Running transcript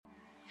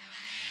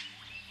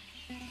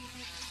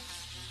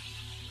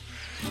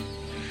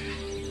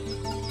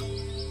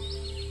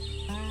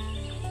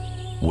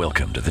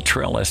Welcome to the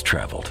Trail Less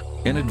Traveled,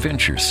 an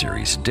adventure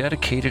series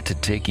dedicated to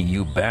taking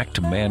you back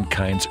to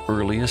mankind's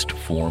earliest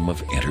form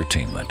of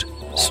entertainment,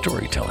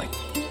 storytelling.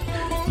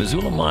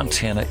 Missoula,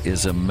 Montana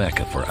is a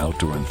mecca for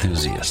outdoor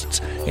enthusiasts,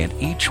 and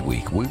each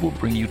week we will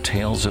bring you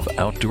tales of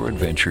outdoor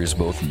adventures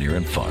both near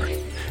and far,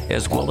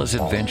 as well as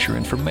adventure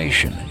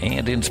information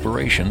and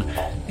inspiration,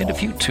 and a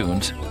few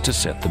tunes to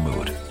set the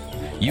mood.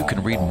 You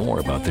can read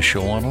more about the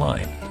show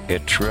online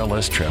at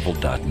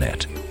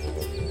traillesstravel.net.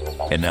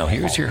 And now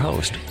here's your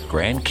host,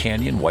 Grand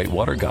Canyon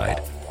Whitewater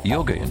Guide,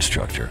 yoga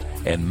instructor,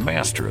 and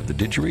master of the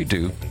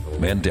didgeridoo,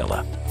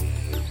 Mandela.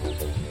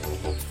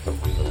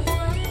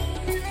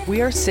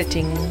 We are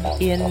sitting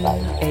in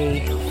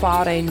a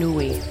whare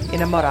nui,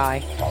 in a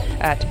marae,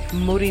 at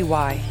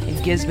Muriwai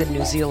in Gisborne,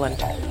 New Zealand.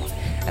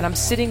 And I'm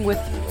sitting with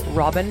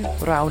Robin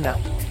Rauna.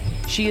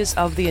 She is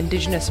of the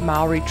indigenous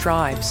Maori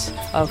tribes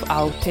of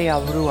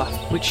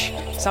Aotearoa, which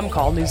some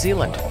call New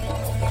Zealand.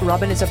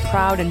 Robin is a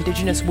proud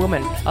indigenous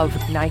woman of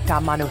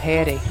Naita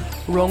Manuhere,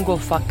 Rongo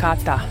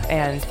Whakata,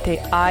 and Te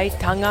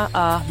Aitanga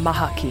a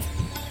Mahaki.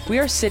 We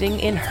are sitting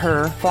in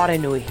her whare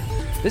nui.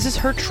 This is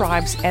her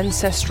tribe's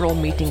ancestral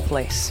meeting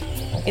place.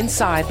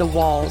 Inside, the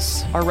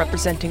walls are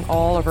representing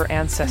all of her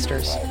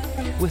ancestors,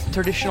 with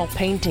traditional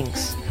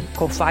paintings,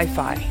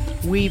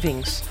 kowhaiwhai,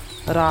 weavings,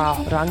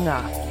 rā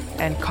ranga,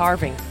 and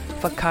carving,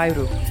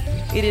 whakairu.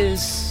 It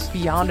is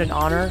beyond an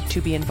honor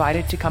to be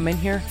invited to come in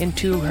here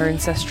into her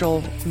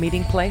ancestral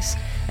meeting place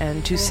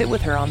and to sit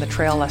with her on the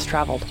Trail Less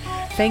Traveled.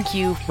 Thank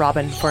you,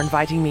 Robin, for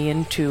inviting me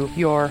into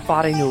your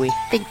whare nui.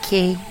 Thank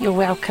you. You're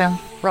welcome.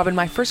 Robin,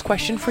 my first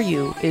question for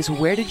you is,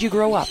 where did you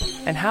grow up,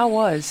 and how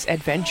was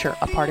adventure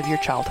a part of your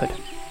childhood?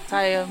 So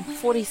I'm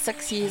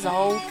 46 years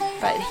old,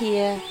 but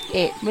here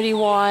at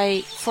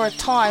Muriwai, for a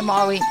time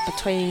I went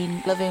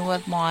between living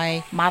with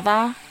my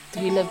mother,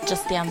 who lived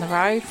just down the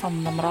road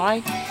from the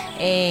marae,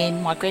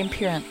 and my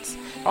grandparents.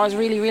 I was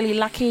really, really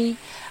lucky.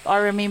 I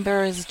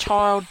remember as a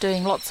child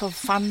doing lots of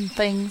fun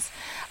things.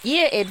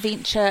 Yeah,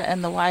 adventure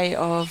in the way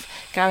of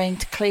going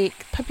to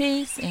collect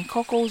pippies and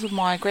cockles with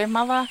my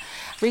grandmother.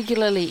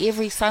 Regularly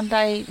every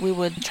Sunday we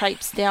would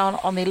traipse down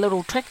on their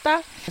little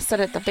tractor, sit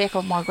at the back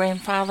of my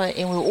grandfather,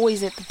 and we were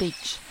always at the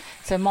beach.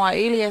 So my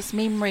earliest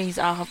memories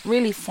are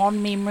really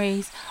fond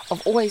memories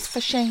of always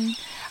fishing,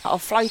 of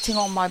floating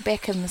on my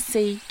back in the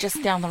sea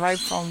just down the road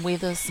from where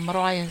this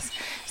marae is.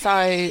 So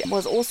it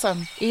was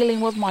awesome,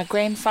 eeling with my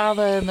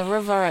grandfather in the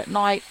river at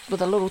night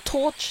with a little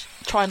torch,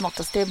 trying not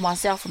to stab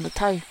myself in the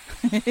toe.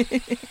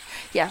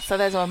 Yeah, so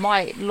those are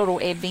my little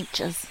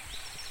adventures.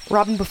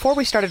 Robin, before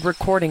we started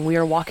recording, we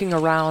are walking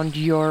around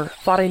your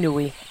whare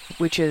nui,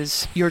 which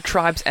is your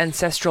tribe's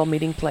ancestral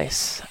meeting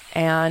place.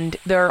 And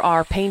there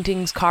are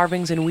paintings,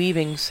 carvings, and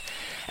weavings.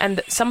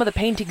 And some of the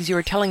paintings you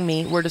were telling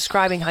me were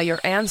describing how your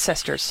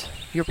ancestors,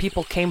 your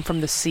people, came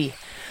from the sea.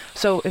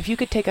 So if you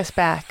could take us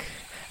back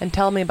and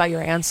tell me about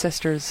your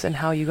ancestors and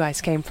how you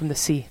guys came from the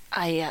sea.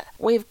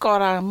 We've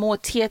got a more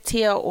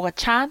tia or a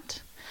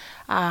chant.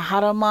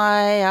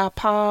 Haramai a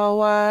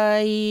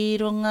pāua I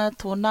runga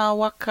tōna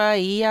waka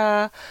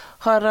ia,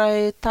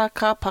 harau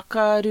taka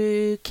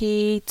pakaru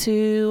ki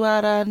tū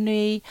ara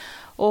nui,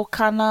 o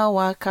kana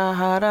waka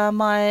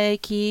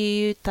haramai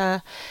ki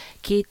uta,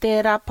 ki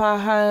te rapa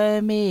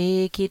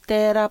haumi, ki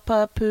te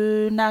rapa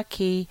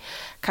pūnaki,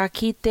 ka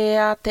kite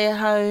a te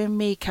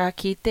haumi, ka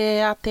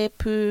kite a te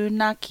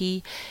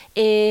pūnaki,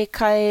 e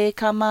kai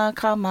kama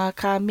ka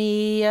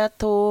mia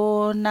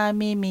tōna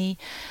mimi,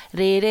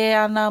 rere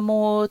ana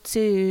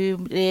motu,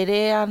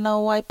 rere ana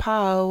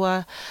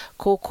waipāua,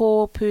 ko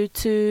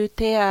putu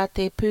te a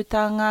te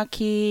putanga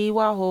ki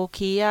waho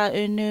ki a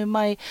unu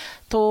mai,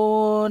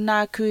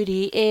 tōna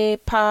kuri e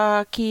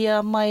pā ki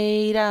a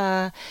mai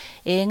rā,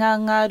 e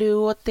ngangaru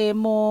o te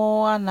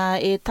moana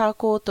e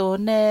takoto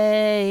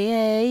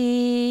nei.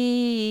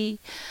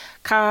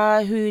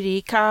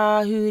 Kāhuri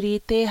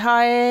te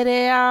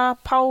haere a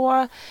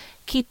paua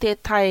ki te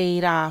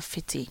tai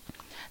rāwhiti.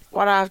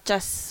 What I've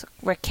just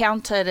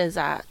recounted is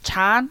a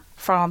chant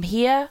from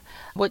here,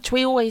 which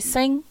we always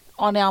sing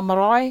on our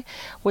marae,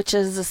 which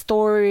is the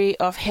story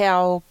of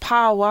how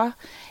Pāua,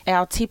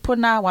 our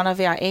tipuna, one of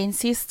our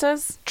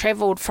ancestors,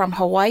 travelled from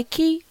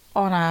Hawaii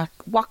on a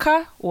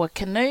waka or a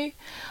canoe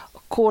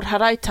called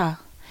Harauta.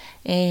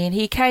 And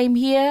he came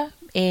here,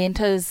 and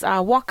his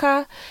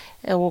waka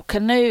or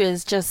canoe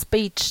is just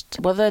beached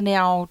within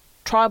our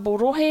tribal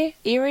rohe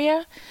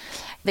area.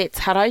 That's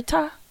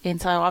Harauta. And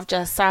so I've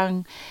just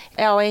sung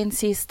our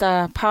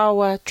ancestor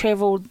Pāua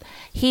travelled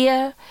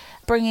here,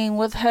 bringing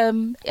with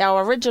him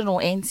our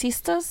original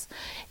ancestors,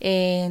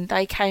 and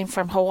they came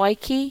from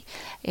Hawaii,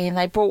 and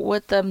they brought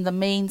with them the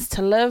means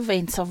to live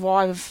and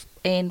survive,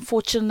 and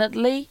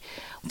fortunately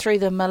through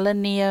the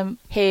millennium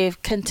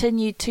have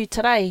continued to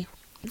today.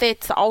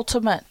 That's the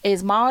ultimate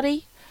as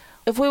Māori.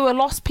 If we were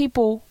lost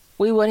people,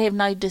 we would have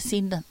no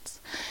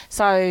descendants.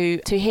 So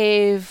to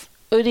have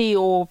uri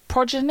or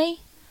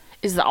progeny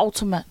is the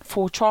ultimate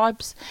for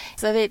tribes.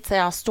 So that's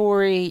our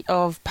story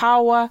of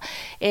Pāua,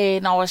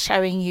 and I was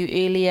showing you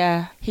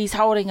earlier, he's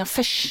holding a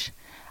fish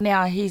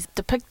Now he's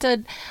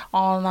depicted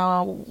on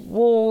a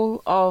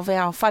wall of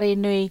our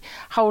wharenui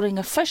holding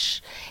a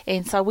fish,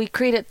 and so we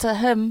credit to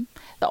him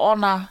the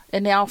honour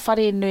in our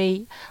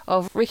wharenui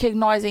of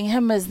recognising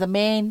him as the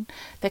man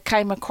that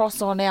came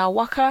across on our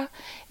waka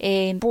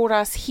and brought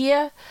us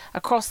here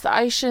across the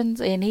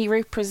oceans, and he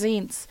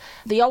represents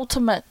the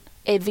ultimate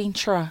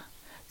adventurer,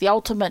 the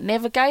ultimate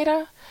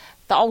navigator,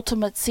 the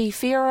ultimate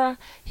seafarer.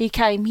 He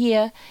came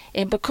here,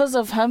 and because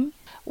of him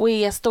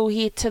we are still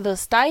here to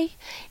this day,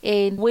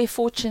 and we're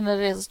fortunate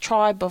as a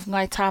tribe of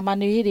Ngai Tā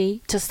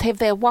Manuhiri to have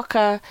their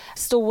waka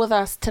still with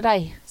us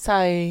today.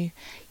 So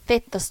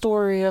that's the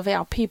story of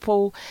our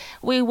people.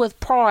 We with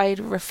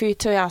pride refer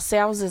to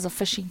ourselves as a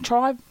fishing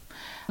tribe,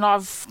 and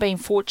I've been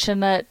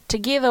fortunate,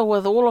 together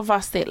with all of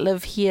us that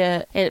live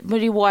here at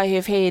Muriwai,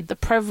 who've had the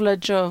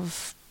privilege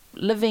of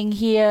living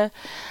here,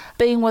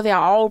 being with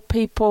our old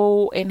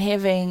people and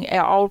having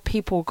our old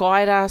people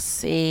guide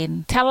us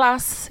and tell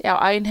us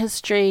our own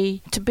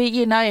history, to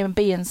be, and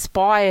be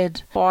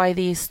inspired by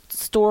these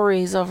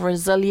stories of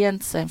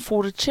resilience and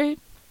fortitude,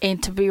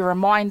 and to be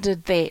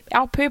reminded that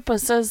our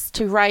purpose is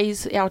to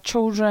raise our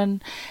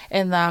children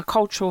in the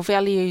cultural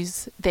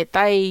values that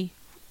they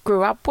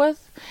grew up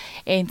with,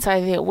 and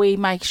so that we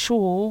make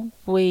sure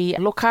we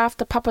look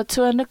after Papa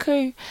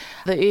Tuanuku,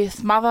 the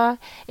Earth Mother,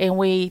 and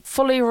we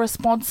fully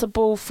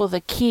responsible for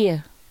the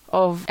care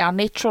of our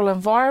natural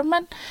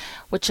environment,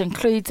 which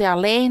includes our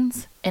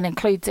lands and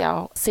includes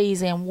our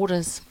seas and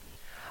waters.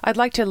 I'd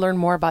like to learn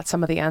more about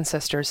some of the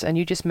ancestors, and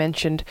you just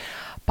mentioned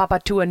Papa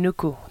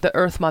Tuanuku, the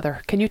Earth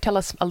Mother. Can you tell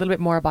us a little bit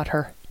more about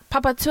her?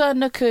 Papa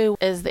Tuanuku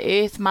is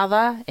the Earth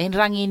Mother, and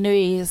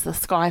Ranginui is the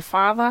Sky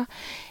Father,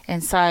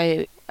 and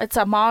so it's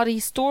a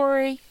Māori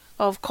story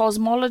of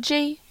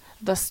cosmology,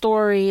 the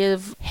story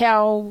of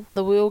how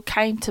the world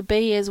came to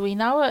be as we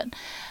know it,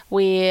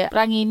 where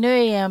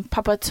Ranginui and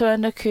Papa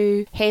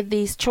Tuanuku had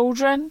these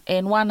children,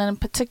 and one in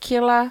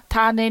particular,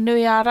 Tāne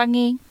Nui a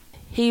Rangi.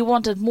 He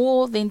wanted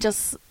more than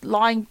just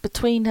lying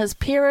between his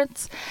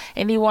parents,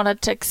 and he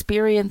wanted to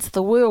experience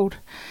the world.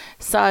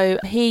 So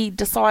he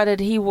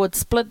decided he would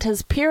split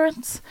his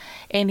parents,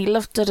 and he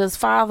lifted his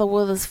father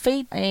with his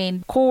feet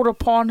and called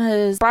upon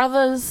his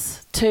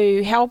brothers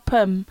to help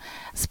him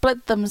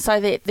split them so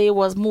that there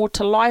was more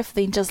to life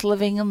than just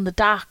living in the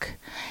dark.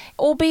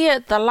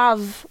 Albeit the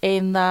love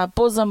and the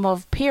bosom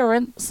of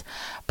parents,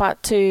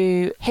 but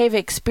to have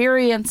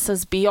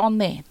experiences beyond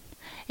that.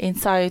 And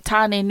so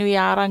Tāne Nui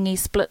a Rangi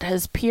split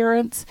his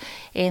parents,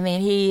 and then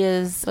he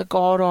is the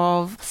god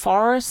of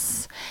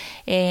forests,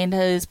 and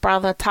his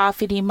brother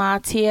Tāwhiri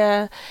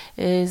Mātea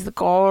is the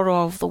god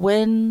of the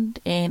wind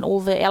and all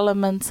the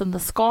elements in the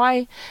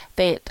sky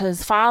that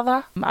his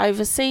father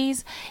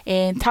oversees,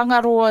 and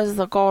Tangaroa is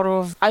the god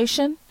of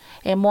ocean,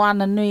 and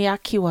Moana Nui a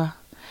Kiwa,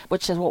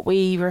 which is what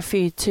we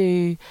refer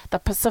to the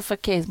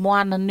Pacific as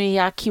Moana Nui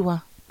a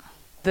Kiwa.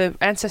 The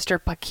ancestor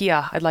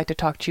Pakia I'd like to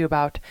talk to you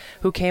about,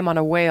 who came on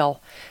a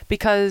whale,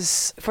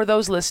 because for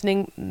those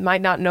listening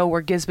might not know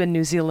where Gisborne,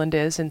 New Zealand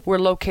is, and we're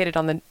located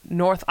on the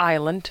North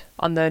Island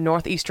on the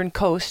northeastern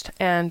coast,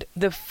 and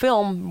the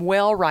film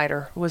Whale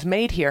Rider was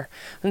made here.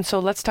 And so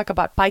let's talk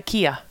about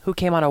Pakia, who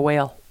came on a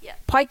whale.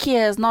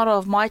 Pakia is not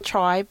of my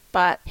tribe,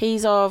 but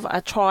he's of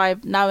a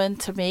tribe known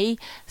to me.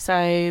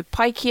 So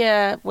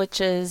Pakia,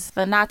 which is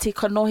the Ngāti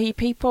Kanohi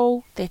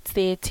people, that's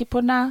their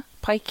tipuna,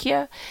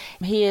 Pakia.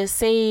 He is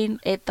seen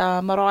at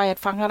the marae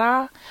at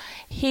Whangarā.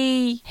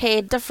 He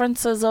had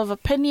differences of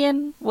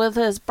opinion with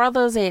his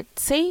brothers at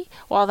sea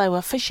while they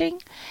were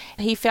fishing.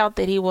 He felt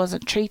that he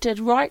wasn't treated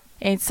right,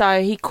 and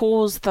so he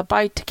caused the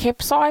boat to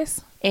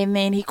capsize, and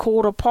then he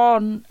called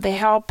upon the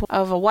help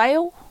of a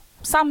whale.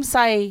 Some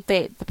say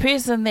that the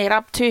person that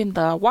upturned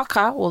the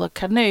waka, or the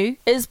canoe,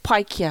 is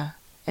Pakia,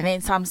 and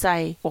then some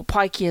say, well,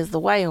 Pakia is the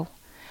whale.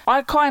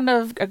 I kind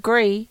of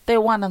agree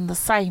they're one and the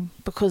same,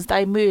 because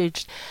they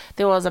merged.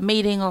 There was a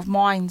meeting of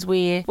minds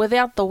where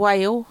without the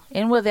whale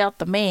and without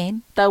the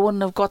man, they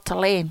wouldn't have got to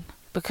land,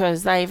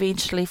 because they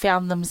eventually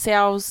found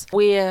themselves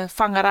where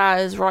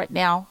Whangarā is right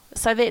now.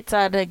 So that's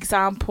an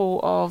example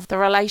of the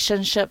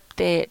relationship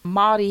that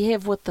Māori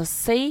have with the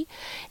sea.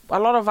 A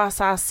lot of us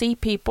are sea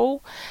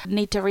people,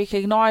 need to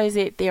recognise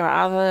that there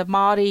are other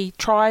Māori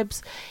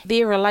tribes.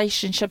 Their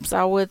relationships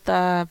are with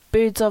the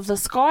birds of the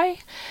sky,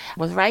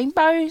 with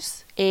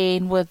rainbows,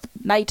 and with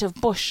native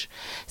bush.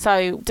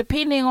 So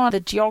depending on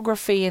the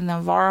geography and the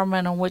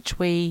environment in which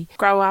we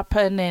grow up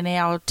in and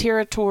our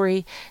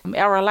territory,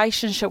 our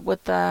relationship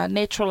with the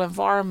natural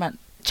environment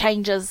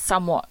changes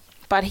somewhat.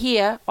 But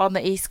here on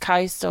the east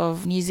coast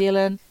of New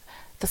Zealand,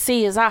 the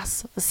sea is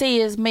us. The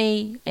sea is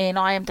me, and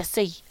I am the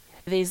sea.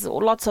 There's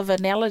lots of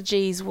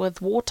analogies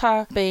with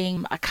water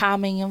being a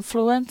calming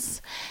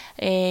influence,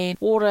 and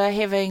water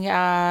having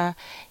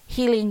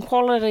healing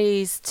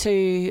qualities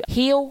to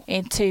heal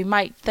and to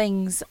make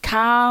things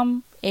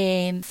calm,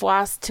 and for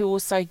us to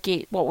also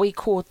get what we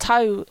call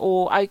tau,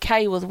 or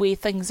okay with where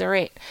things are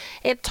at.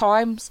 At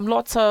times,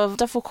 lots of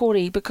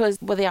difficulty,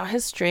 because with our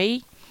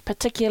history,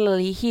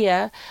 particularly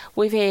here,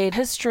 we've had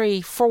history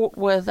fraught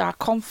with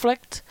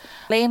conflict,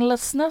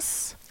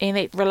 landlessness, and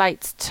it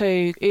relates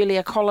to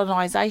earlier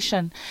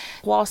colonisation.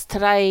 Whilst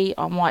today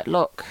I might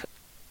look,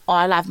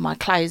 I love my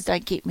clothes,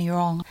 don't get me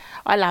wrong.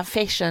 I love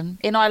fashion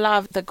and I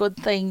love the good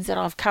things that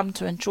I've come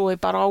to enjoy,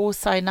 but I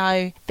also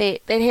know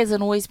that that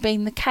hasn't always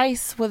been the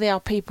case with our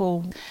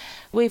people.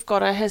 We've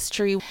got a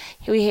history.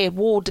 We had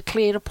war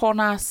declared upon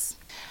us.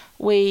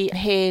 We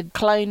had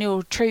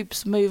colonial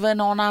troops move in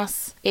on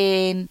us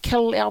and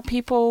kill our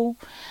people.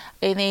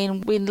 And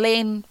then when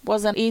land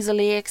wasn't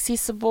easily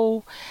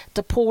accessible,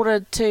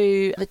 deported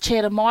to the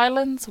Chatham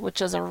Islands,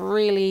 which is a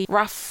really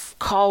rough,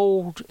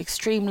 cold,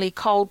 extremely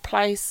cold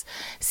place,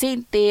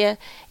 sent there.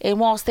 And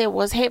whilst that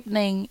was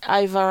happening,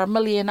 over 1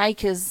 million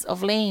acres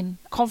of land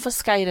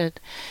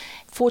confiscated.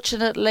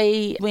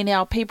 Fortunately, when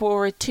our people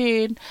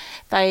returned,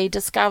 they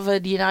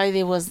discovered,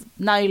 there was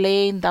no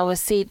land. They were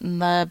set in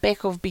the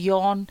back of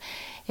beyond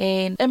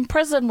and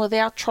imprisoned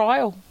without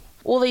trial.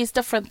 All these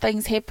different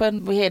things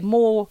happened. We had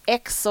more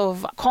acts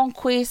of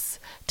conquest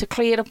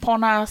declared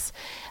upon us.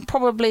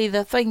 Probably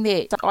the thing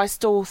that I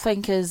still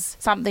think is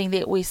something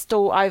that we're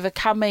still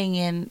overcoming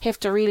and have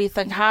to really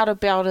think hard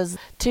about is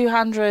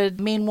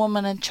 200 men,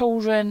 women and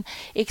children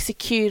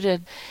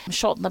executed,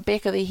 shot in the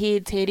back of the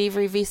heads, had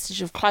every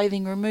vestige of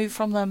clothing removed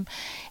from them,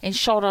 and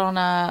shot on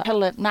a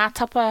hill at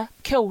Ngātapa,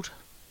 killed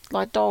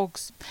like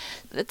dogs.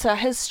 It's a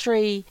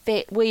history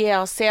that we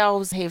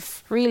ourselves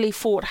have really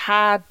fought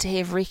hard to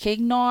have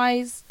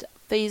recognised.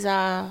 These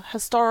are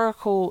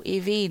historical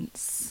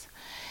events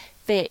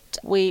that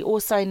we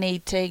also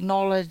need to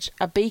acknowledge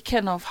a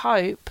beacon of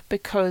hope,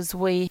 because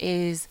we,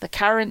 as the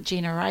current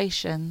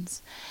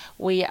generations,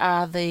 we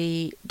are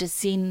the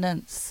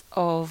descendants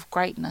of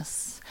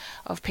greatness,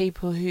 of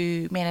people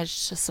who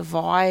managed to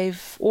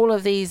survive all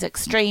of these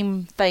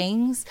extreme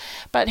things,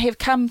 but have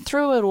come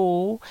through it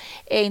all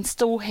and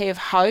still have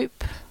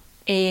hope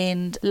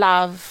and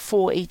love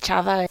for each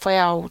other, for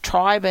our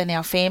tribe and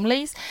our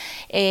families,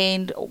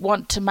 and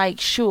want to make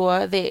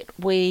sure that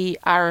we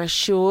are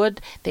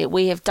assured that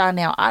we have done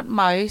our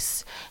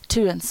utmost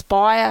to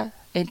inspire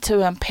and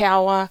to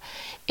empower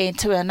and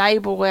to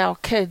enable our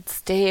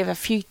kids to have a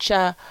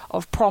future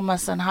of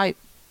promise and hope.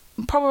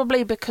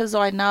 Probably because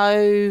I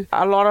know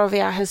a lot of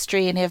our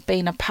history and have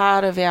been a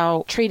part of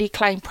our treaty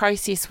claim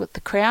process with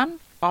the Crown,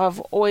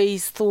 I've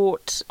always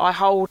thought I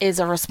hold as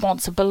a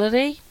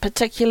responsibility,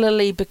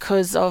 particularly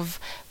because of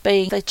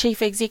being the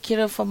chief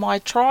executive for my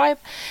tribe,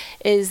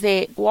 is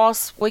that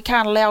whilst we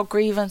can't allow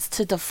grievance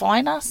to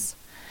define us,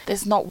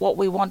 that's not what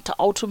we want to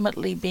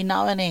ultimately be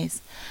known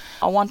as.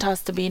 I want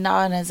us to be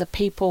known as a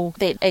people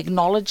that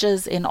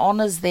acknowledges and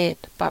honours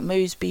that, but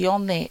moves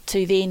beyond that,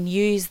 to then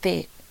use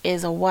that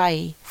as a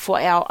way for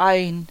our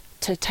own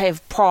to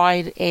have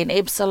pride and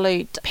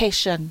absolute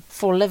passion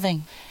for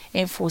living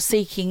and for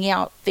seeking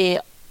out their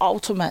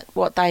ultimate,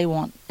 what they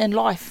want in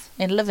life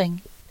and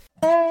living.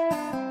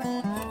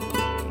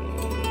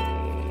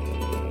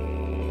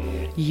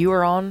 You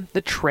are on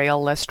The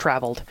Trail Less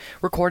Traveled,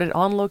 recorded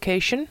on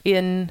location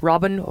in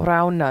Robin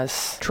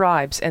Rauna's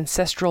tribe's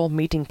ancestral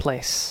meeting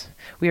place.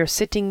 We are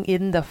sitting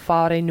in the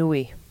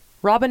Wharenui.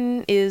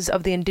 Robin is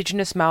of the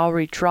indigenous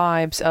Maori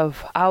tribes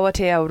of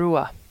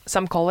Aotearoa.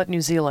 Some call it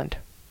New Zealand.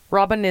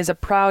 Robin is a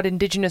proud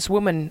indigenous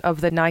woman of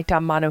the Ngaita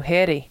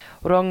Manuheri,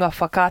 Ronga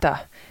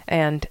Whakata,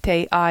 and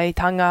Te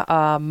Aitanga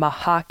a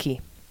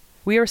Mahaki.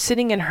 We are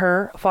sitting in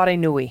her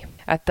Wharenui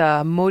at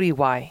the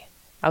Muriwai,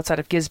 outside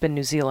of Gisborne,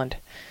 New Zealand.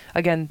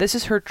 Again, this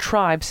is her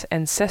tribe's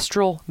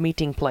ancestral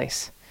meeting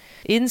place.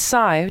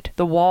 Inside,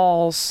 the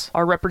walls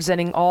are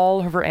representing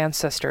all of her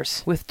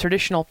ancestors, with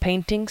traditional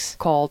paintings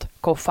called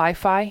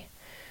kowhaiwhai,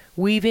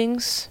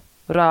 weavings,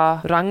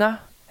 ra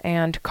ranga,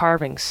 and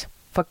carvings,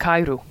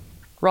 whakairu.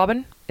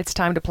 Robin, it's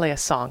time to play a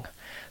song.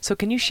 So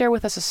can you share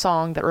with us a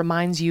song that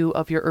reminds you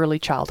of your early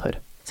childhood?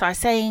 So I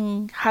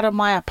sang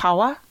Haramaya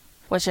Pawa,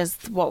 which is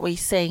what we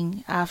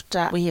sing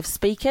after we have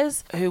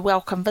speakers who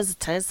welcome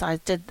visitors. I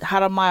did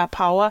Haramaya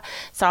Pawa,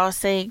 so I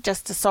sang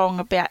just a song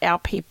about our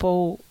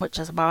people, which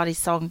is a Māori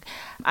song,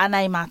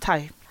 Anei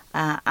Mātou.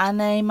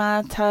 Anei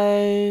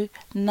Mātou,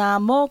 nā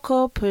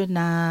moko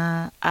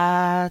puna,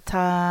 a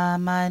tā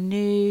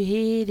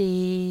manuhiri.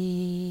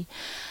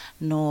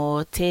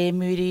 No te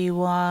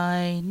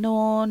muriwai,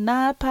 no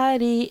nā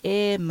pari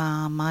e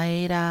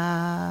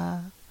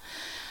mamaira.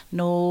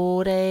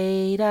 No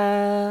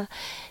reira,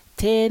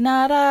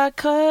 tēnā rā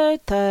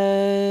koutou,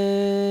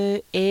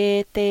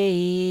 e te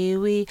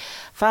iwi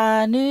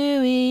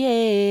whanui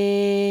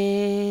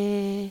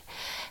e.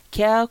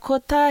 Kia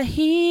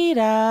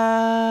kotahira,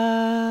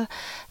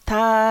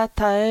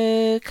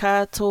 tātou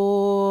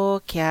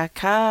katoa, kia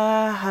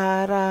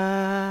kahara,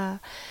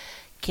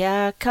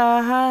 kia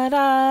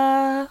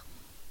kahara.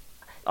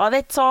 Oh,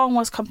 that song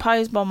was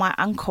composed by my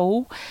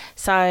uncle.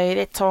 So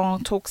that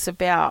song talks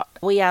about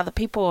we are the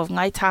people of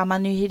Ngaita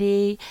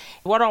Manuhiri.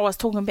 What I was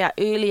talking about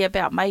earlier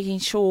about making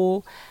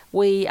sure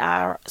we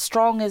are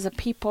strong as a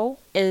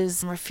people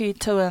is referred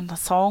to in the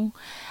song.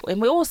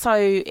 And we also,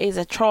 as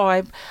a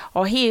tribe,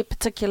 or here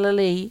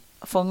particularly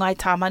for Ngai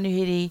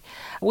Tāmanuhiri,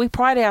 we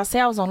pride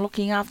ourselves on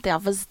looking after our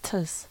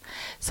visitors.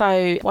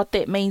 So what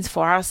that means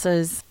for us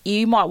is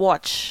you might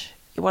watch,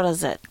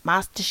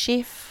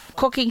 MasterChef,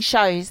 cooking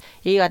shows,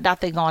 you got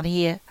nothing on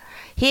here.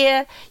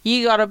 Here,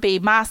 you got to be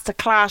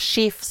masterclass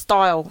chef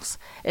styles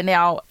in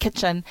our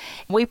kitchen.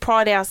 We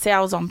pride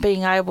ourselves on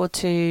being able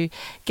to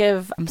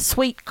give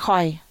sweet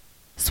kai,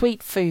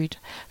 sweet food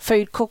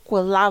cooked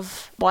with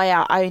love by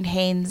our own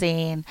hands,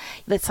 and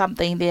that's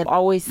something that I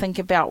always think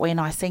about when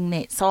I sing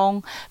that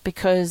song,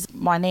 because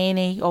my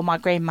nanny or my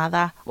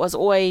grandmother was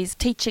always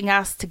teaching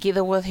us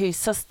together with her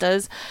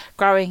sisters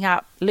growing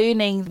up,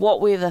 learning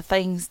what were the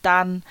things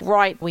done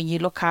right when you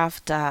look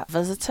after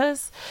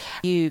visitors.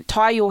 You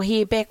tie your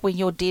hair back when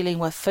you're dealing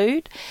with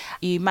food.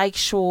 You make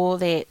sure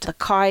that the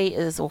kai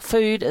or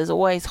food is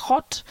always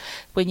hot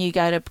when you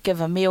go to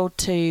give a meal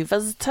to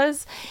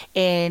visitors,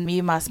 and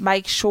you must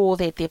make sure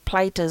that their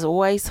plate is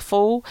always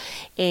full,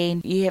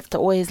 and you have to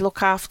always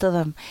look after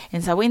them.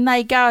 And so when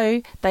they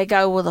go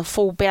with a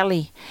full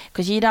belly,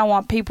 because you don't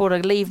want people to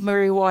leave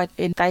Muriwai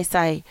and they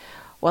say,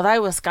 well, they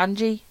were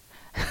scungy.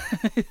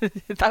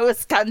 They were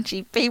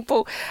scungy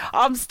people.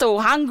 I'm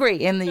still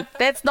hungry, and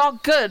that's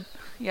not good.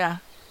 Yeah.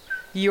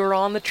 You're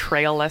on the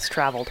trail less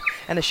traveled,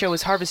 and the show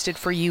is harvested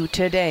for you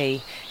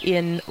today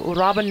in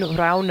Robin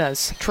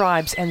Rauna's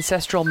tribe's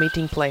ancestral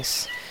meeting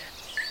place.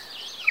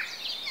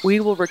 We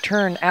will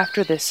return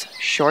after this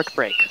short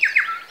break.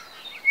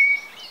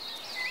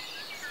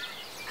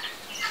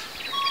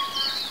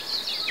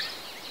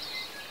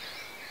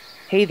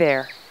 Hey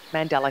there,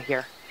 Mandela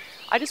here.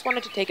 I just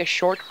wanted to take a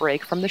short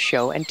break from the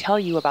show and tell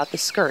you about the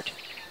skirt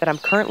that I'm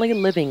currently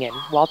living in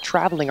while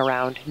traveling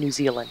around New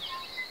Zealand.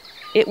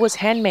 It was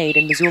handmade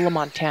in Missoula,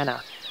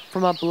 Montana,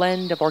 from a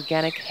blend of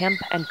organic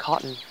hemp and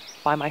cotton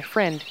by my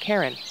friend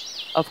Karen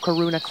of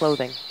Karuna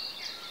Clothing.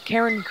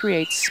 Karen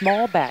creates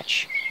small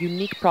batch,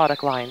 unique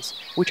product lines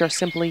which are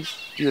simply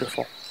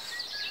beautiful.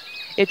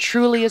 It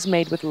truly is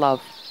made with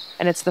love,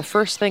 and it's the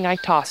first thing I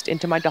tossed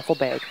into my duffel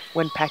bag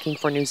when packing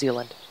for New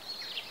Zealand.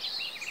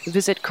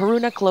 Visit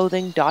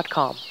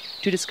karunaclothing.com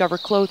to discover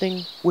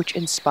clothing which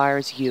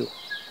inspires you.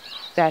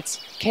 That's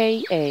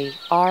Karuna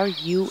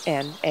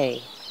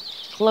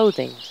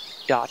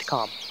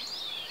clothing.com.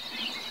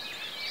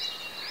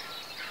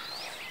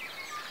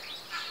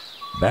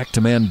 Back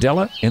to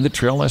Mandela and the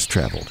Trail Less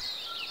Traveled,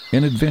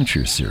 an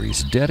adventure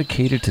series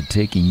dedicated to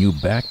taking you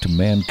back to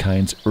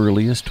mankind's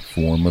earliest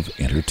form of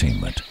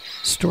entertainment,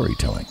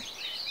 storytelling.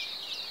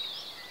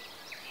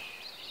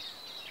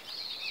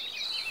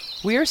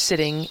 We are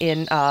sitting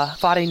in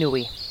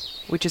Wharenui,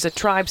 which is a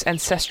tribe's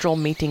ancestral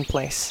meeting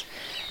place,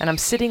 and I'm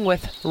sitting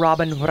with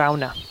Robin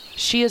Rauna.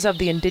 She is of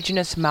the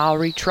indigenous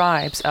Maori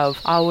tribes of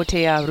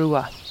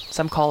Aotearoa,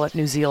 some call it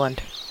New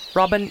Zealand.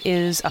 Robin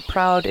is a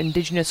proud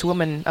indigenous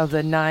woman of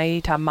the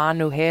Ngai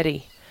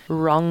Tāmanuhiri,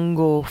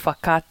 Rango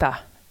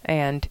Whakata,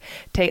 and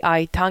Te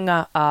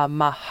Aitanga a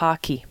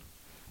Mahaki.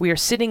 We are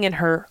sitting in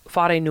her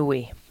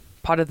Wharenui,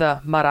 part of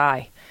the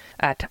marae,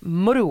 at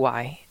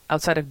Muriwai,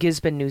 outside of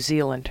Gisborne, New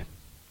Zealand.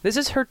 This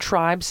is her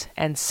tribe's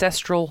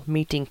ancestral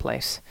meeting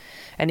place.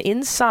 And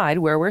inside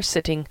where we're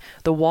sitting,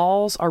 the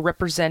walls are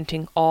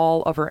representing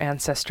all of her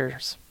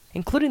ancestors,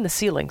 including the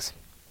ceilings.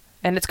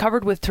 And it's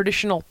covered with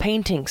traditional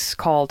paintings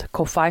called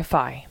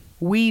kowhaiwhai,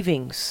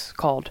 weavings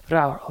called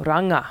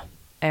rauranga,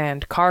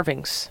 and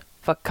carvings,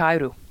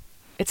 whakairu.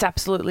 It's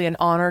absolutely an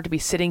honor to be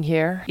sitting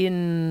here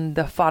in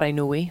the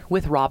Wharenui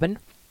with Robin.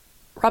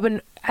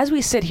 Robin, as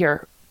we sit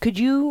here, could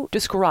you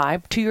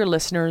describe to your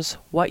listeners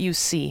what you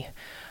see?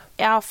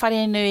 Our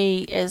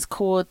wharenui is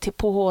called Te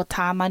Poho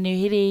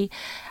Tāmanuhiri.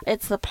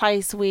 It's the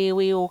place where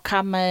we all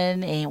come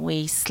in and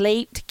we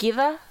sleep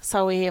together.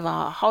 So we have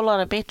a whole lot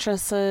of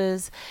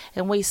mattresses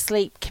and we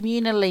sleep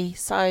communally.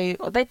 So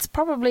that's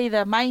probably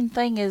the main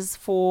thing, is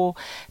for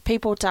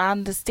people to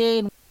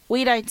understand.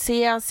 We don't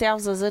see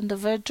ourselves as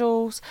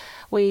individuals.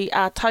 We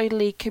are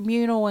totally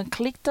communal and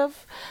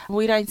collective.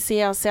 We don't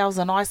see ourselves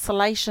in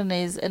isolation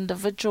as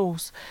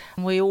individuals.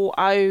 We all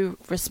owe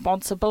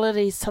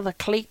responsibilities to the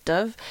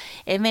collective,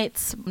 and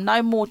that's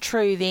no more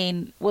true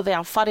than with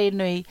our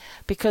wharenui,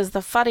 because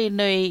the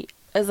wharenui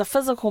is a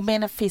physical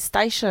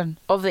manifestation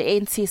of the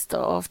ancestor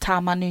of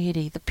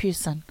Tāmanuhiri, the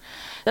person.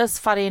 This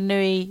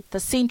wharenui, the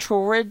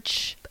central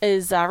ridge,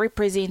 is a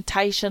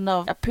representation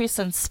of a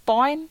person's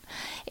spine,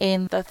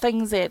 and the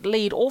things that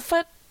lead off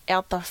it,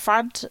 out the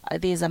front,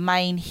 there's a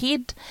main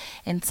head,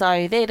 and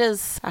so that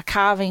is a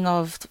carving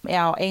of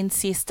our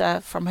ancestor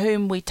from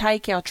whom we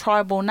take our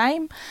tribal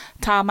name,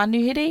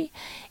 Tāmanuhiri.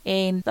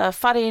 And the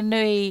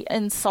wharenui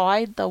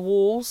inside the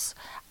walls,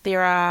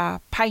 there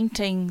are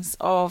paintings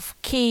of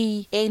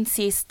key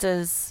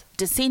ancestors,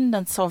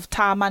 descendants of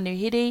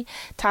Tāmanuhiri.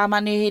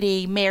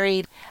 Tāmanuhiri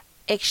married,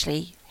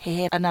 actually,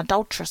 he had an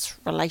adulterous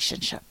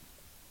relationship.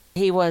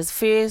 He was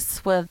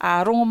first with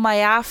a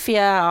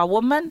Rongomaeawhia, a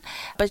woman,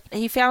 but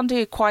he found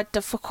her quite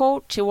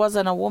difficult. She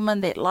wasn't a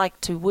woman that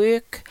liked to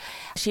work.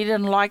 She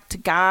didn't like to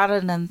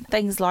garden and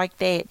things like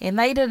that. And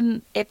they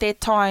didn't at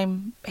that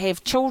time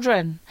have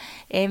children.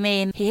 And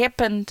then he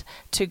happened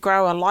to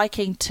grow a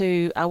liking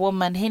to a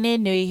woman,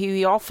 Henenui, who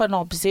he often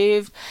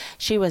observed.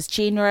 She was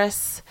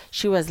generous,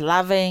 she was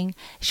loving,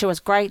 she was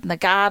great in the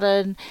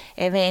garden.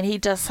 And then he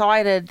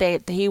decided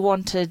that he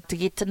wanted to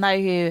get to know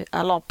her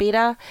a lot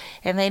better.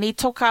 And then he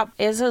took up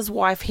as his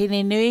wife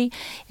Henenui,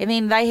 and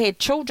then they had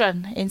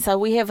children. And so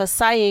we have a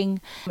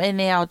saying in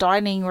our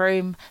dining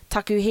room,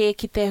 taku he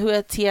ki te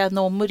huatia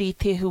no muri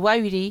te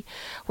huauri,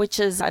 which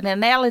is an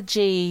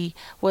analogy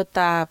with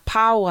the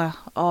paua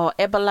or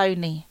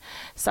abalone.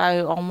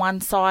 So on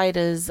one side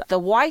is the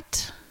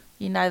white,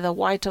 the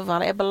white of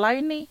an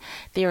abalone,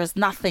 there is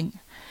nothing.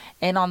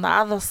 And on the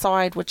other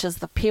side, which is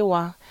the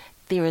pewa,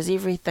 there is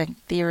everything.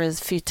 There is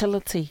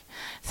fertility.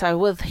 So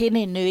with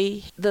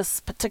Henenui, this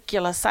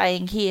particular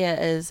saying here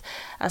is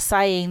a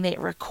saying that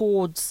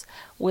records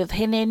with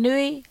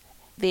Henenui,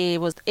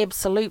 there was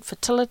absolute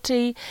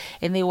fertility,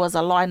 and there was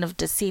a line of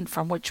descent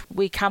from which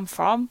we come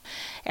from.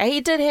 And he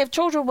did have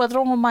children with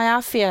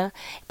Rongomaawhia,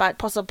 but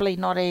possibly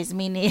not as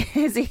many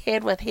as he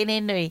had with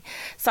Henenui.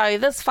 So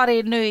this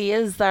wharenui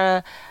is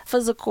the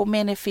physical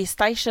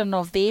manifestation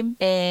of them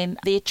and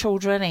their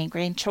children and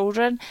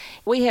grandchildren.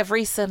 We have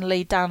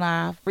recently done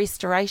a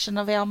restoration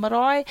of our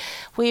marae.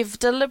 We've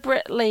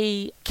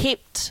deliberately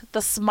kept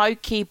the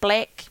smoky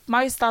black.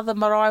 Most other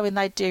marae, when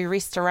they do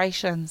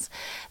restorations,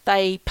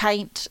 they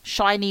paint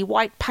shiny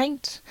white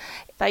paint.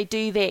 They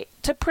do that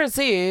to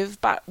preserve,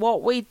 but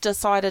what we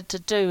decided to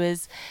do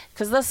is,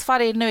 because this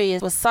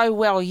wharenui was so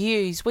well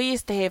used, we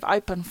used to have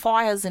open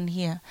fires in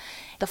here.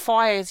 The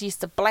fires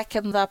used to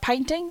blacken the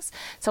paintings,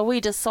 so we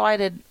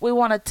decided we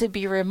wanted to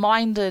be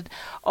reminded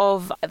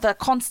of the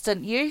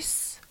constant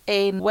use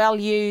and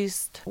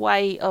well-used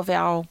way of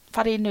our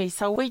wharenui.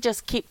 So we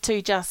just kept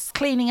to just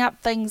cleaning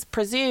up things,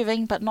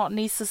 preserving, but not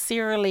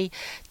necessarily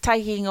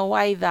taking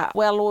away the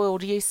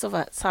well-oiled use of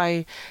it.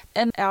 So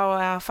in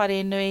our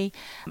wharenui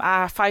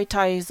are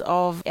photos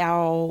of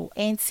our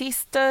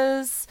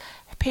ancestors,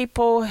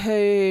 people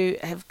who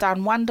have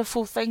done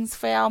wonderful things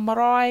for our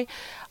marae.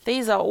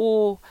 These are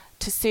all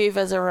to serve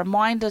as a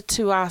reminder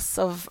to us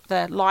of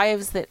the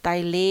lives that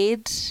they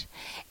led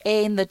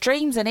and the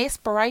dreams and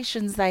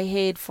aspirations they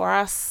had for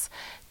us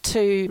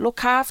to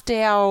look after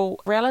our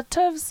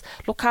relatives,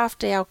 look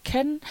after our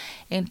kin,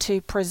 and to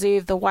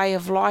preserve the way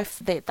of life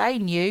that they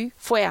knew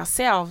for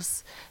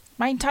ourselves.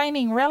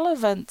 Maintaining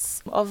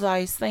relevance of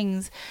those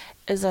things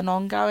is an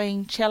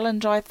ongoing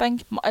challenge, I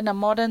think, in a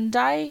modern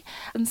day.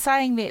 In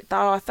saying that,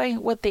 though, I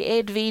think with the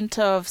advent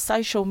of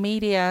social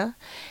media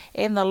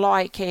and the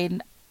like,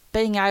 and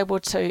being able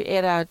to,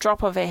 at a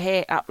drop of a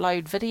hat,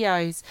 upload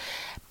videos,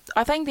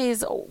 I think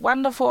there's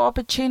wonderful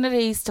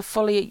opportunities to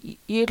fully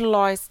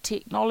utilise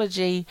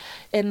technology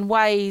in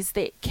ways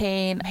that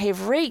can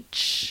have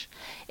reach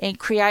and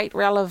create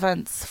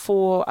relevance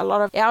for a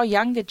lot of our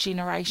younger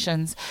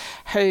generations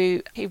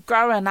who have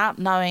grown up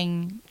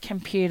knowing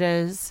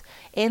computers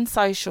and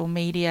social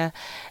media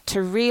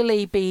to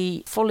really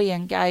be fully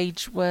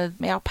engaged with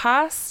our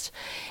past.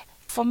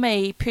 For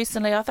me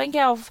personally, I think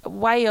our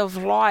way of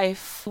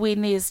life,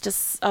 when there's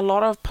just a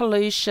lot of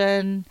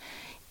pollution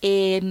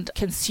and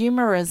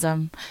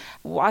consumerism,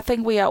 I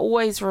think we are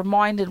always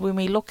reminded when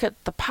we look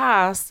at the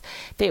past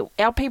that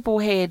our people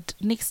had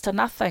next to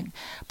nothing,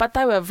 but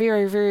they were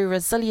very, very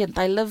resilient.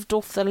 They lived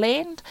off the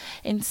land,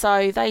 and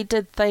so they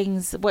did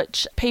things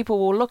which people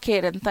will look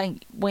at and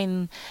think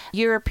when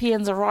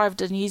Europeans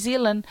arrived in New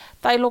Zealand,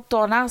 they looked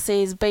on us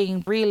as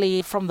being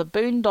really from the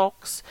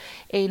boondocks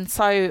and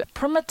so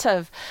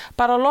primitive.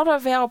 But a lot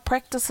of our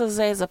practices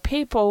as a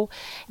people,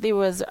 there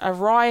was a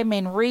rhyme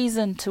and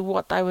reason to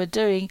what they were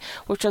doing,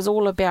 which was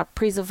all about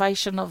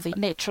preservation of the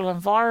natural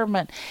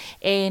environment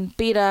and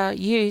better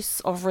use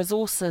of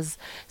resources.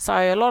 So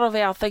a lot of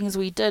our things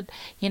we did,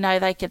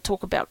 they could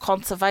talk about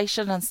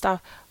conservation and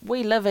stuff.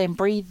 We live and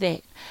breathe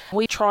that.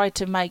 We try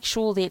to make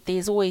sure that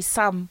there's always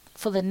some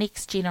for the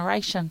next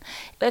generation.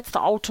 That's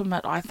the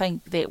ultimate, I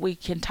think, that we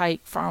can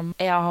take from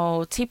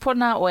our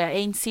tipuna or our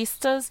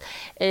ancestors,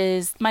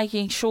 is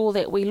making sure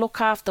that we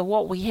look after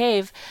what we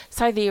have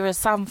so there is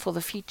some for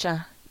the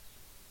future.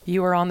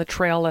 You are on the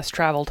trail less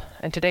traveled,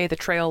 and today the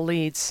trail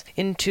leads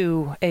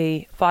into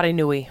a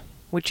wharenui,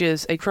 which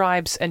is a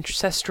tribe's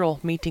ancestral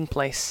meeting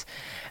place,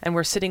 and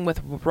we're sitting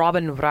with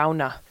Robin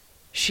Rauna.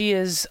 She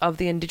is of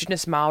the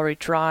indigenous Maori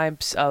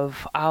tribes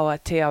of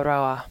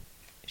Aotearoa.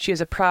 She is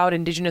a proud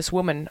indigenous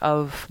woman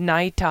of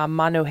Naita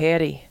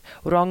Manoheri,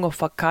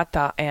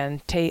 Rongowhakata,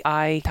 and Te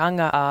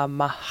Aitanga a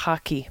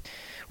Mahaki.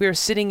 We are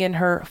sitting in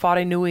her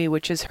wharenui,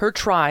 which is her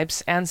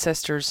tribe's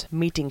ancestors'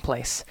 meeting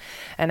place.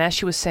 And as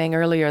she was saying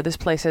earlier, this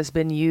place has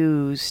been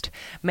used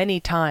many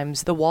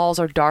times. The walls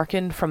are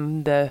darkened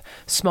from the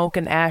smoke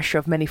and ash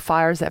of many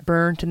fires that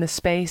burnt in the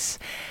space,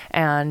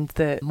 and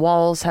the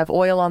walls have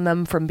oil on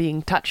them from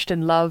being touched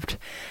and loved.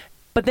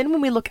 But then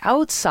when we look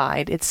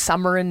outside, it's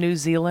summer in New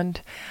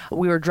Zealand.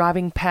 We were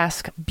driving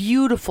past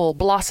beautiful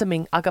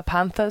blossoming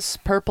agapanthus,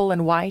 purple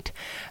and white.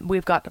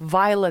 We've got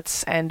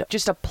violets and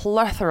just a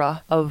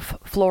plethora of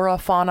flora,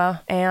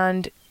 fauna,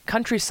 and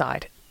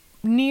countryside.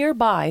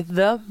 Nearby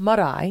the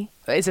marae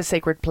is a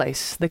sacred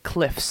place, the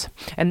cliffs.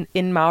 And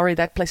in Maori,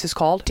 that place is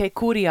called Te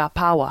Kuria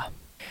Paua.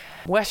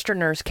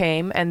 Westerners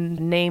came and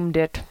named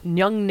it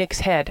Young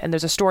Nick's Head, and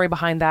there's a story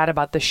behind that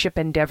about the ship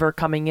Endeavour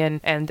coming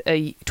in and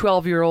a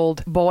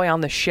 12-year-old boy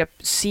on the ship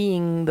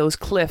seeing those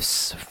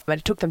cliffs.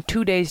 It took them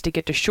 2 days to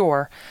get to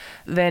shore.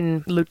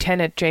 Then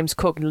Lieutenant James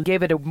Cook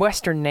gave it a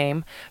Western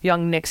name,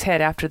 Young Nick's Head,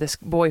 after this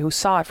boy who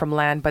saw it from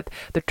land, but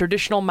the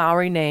traditional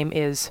Maori name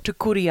is Te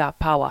Kuria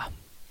Paua.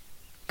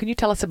 Can you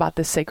tell us about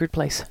this sacred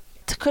place?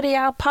 Te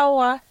Kuria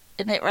Paua,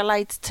 and it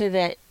relates to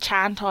that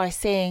chant I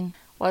sang,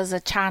 was a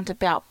chant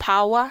about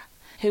Paua,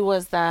 who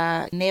was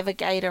the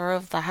navigator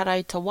of the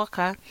Haurata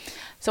Waka.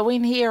 So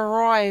when he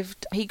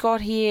arrived, he got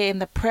here and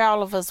the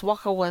prow of his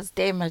waka was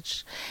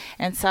damaged.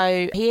 And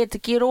so he had to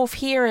get off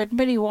here at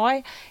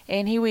Muriwai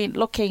and he went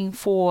looking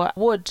for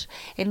wood.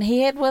 And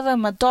he had with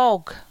him a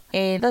dog.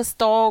 And this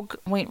dog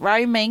went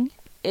roaming.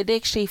 It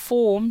actually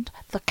formed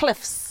the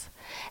cliffs.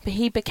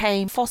 He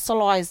became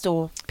fossilized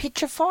or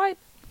petrified.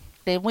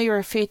 Then we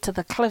refer to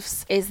the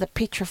cliffs as the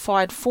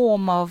petrified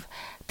form of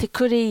Te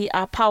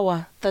Kuria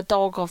Paua, the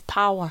dog of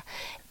power.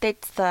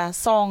 That's the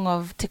song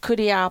of Te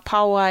Kuria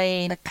Paua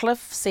and the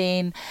cliffs.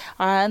 And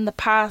in the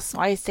past,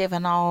 I used to have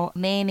an old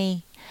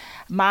nanny,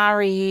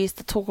 Mari, who used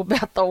to talk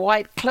about the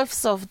white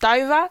cliffs of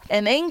Dover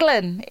in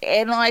England.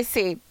 And I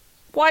said,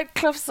 white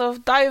cliffs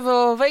of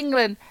Dover of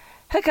England?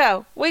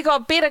 Hika, we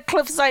got better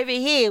cliffs over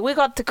here. We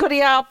got Te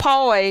Kuria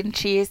Paua. And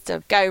she used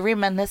to go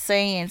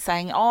reminiscing and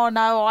saying, oh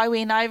no, I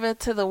went over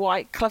to the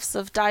white cliffs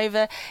of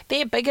Dover.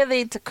 They're bigger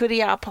than Te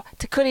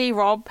Kuria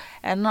Rob.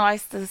 And I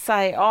used to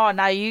say, oh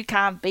no, you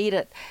can't beat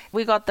it.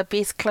 We got the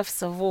best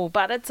cliffs of all.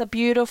 But it's a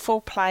beautiful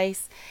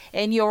place.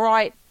 And you're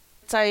right.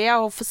 So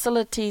our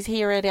facilities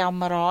here at our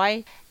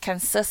marae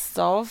consist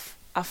of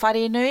a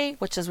wharenui,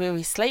 which is where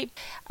we sleep,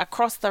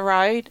 across the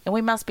road, and we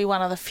must be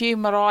one of the few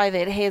marae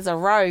that has a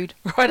road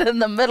right in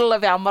the middle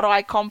of our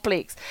marae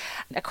complex.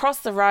 Across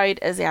the road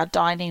is our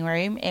dining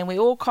room, and we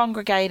all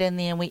congregate in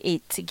there and we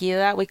eat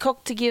together. We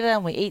cook together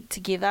and we eat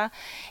together.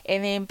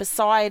 And then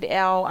beside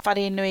our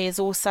wharenui is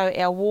also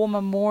our War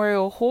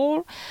Memorial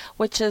Hall,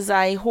 which is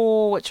a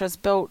hall which was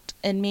built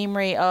in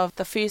memory of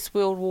the First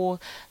World War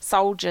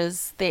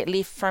soldiers that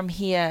left from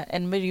here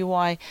in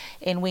Muriwai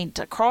and went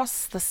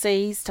across the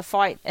seas to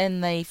fight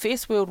in the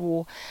First World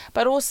War.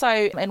 But also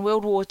in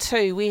World War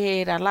II we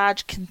had a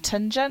large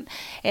contingent,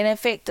 and in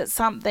fact it's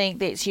something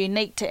that's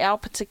unique to our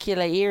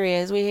particular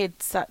areas. We had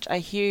such a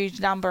huge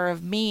number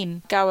of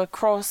men go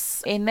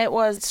across, and that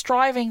was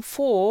striving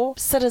for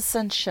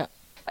citizenship.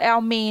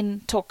 Our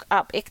men took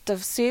up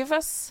active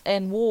service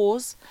in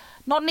wars,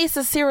 not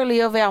necessarily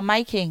of our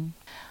making,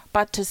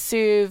 but to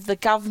serve the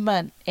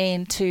government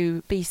and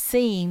to be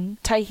seen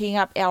taking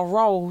up our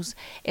roles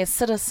as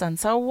citizens.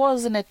 So it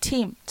was an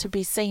attempt to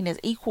be seen as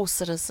equal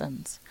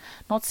citizens,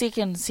 not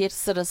second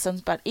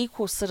citizens, but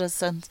equal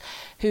citizens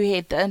who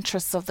had the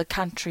interests of the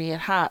country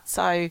at heart.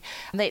 So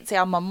that's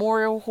our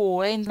memorial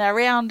hall. And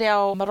around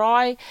our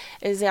marae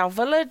is our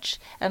village,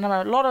 and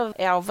a lot of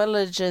our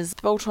village is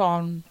built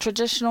on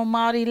traditional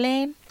Māori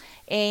land.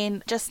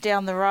 And just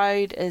down the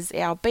road is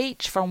our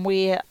beach, from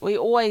where we're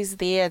always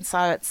there. And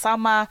so it's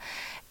summer,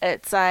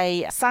 it's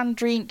a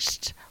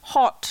sun-drenched,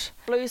 hot,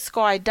 blue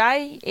sky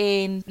day,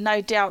 and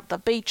no doubt the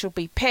beach will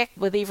be packed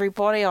with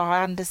everybody,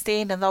 I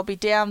understand, and they'll be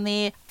down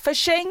there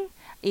fishing,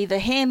 either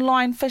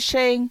handline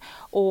fishing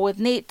or with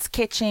nets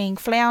catching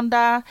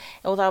flounder,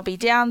 or they'll be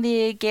down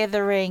there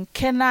gathering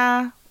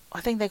kina. I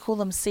think they call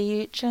them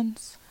sea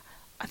urchins.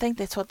 I think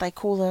that's what they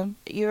call them.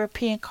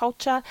 European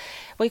culture,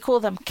 we call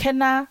them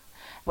kina.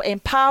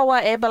 And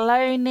paua,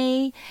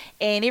 abalone,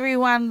 and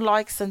everyone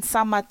likes in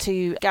summer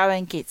to go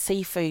and get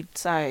seafood.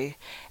 So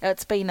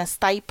it's been a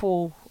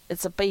staple.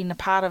 It's been a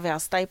part of our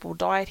staple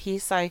diet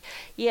here. So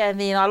yeah, and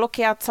then I look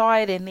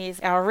outside and there's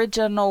our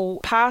original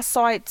pa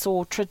sites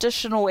or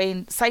traditional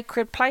and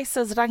sacred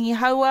places,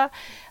 rangihaua.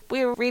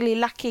 We're really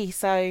lucky.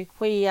 So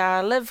we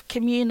live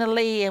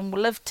communally and we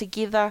live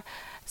together.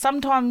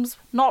 Sometimes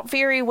not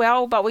very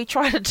well, but we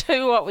try to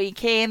do what we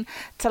can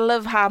to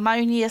live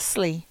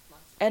harmoniously.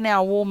 In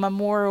our War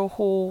Memorial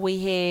Hall,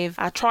 we have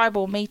our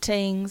tribal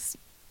meetings,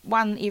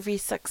 one every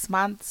 6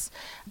 months.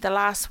 The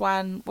last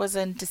one was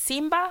in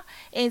December.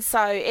 And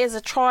so as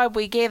a tribe,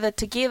 we gather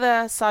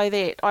together so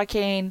that I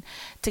can,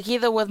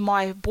 together with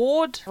my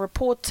board,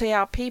 report to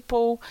our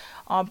people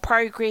on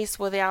progress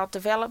with our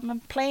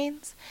development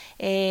plans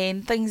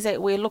and things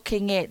that we're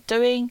looking at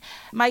doing,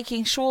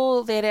 making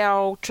sure that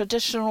our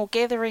traditional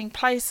gathering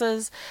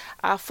places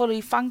are fully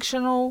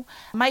functional,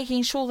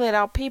 making sure that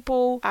our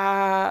people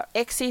are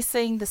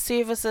accessing the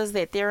services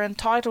that they're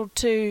entitled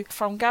to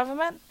from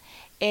government,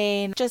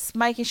 and just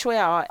making sure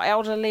our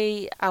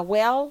elderly are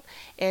well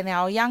and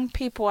our young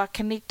people are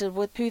connected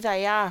with who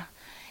they are.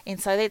 And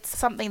so that's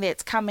something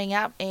that's coming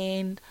up.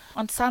 And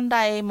on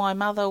Sunday, my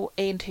mother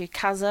and her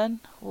cousin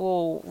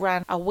will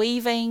run a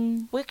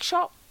weaving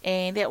workshop.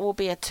 And that will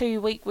be a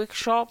 2-week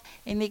workshop.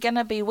 And they're going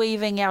to be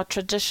weaving our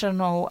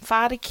traditional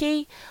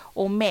whāriki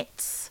or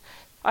mats.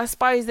 I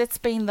suppose that's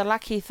been the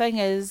lucky thing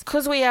is,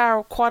 because we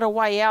are quite a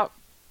way out,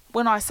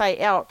 when I say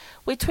out,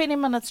 we're 20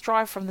 minutes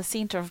drive from the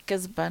centre of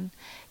Gisborne.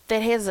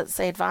 That has its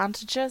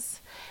advantages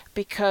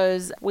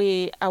because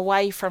we're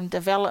away from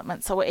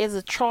development. So as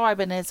a tribe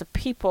and as a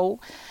people,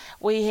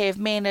 we have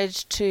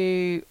managed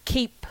to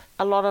keep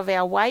a lot of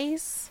our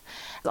ways.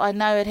 I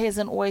know it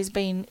hasn't always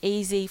been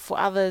easy for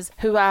others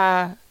who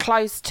are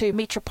close to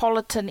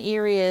metropolitan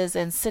areas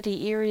and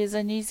city areas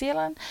in New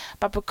Zealand,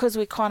 but because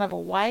we're kind of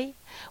away,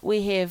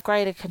 we have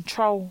greater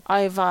control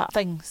over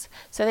things.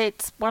 So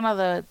that's one of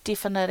the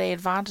definite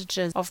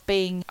advantages of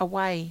being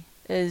away,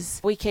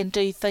 is we can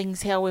do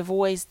things how we've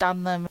always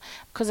done them,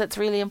 because it's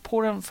really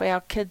important for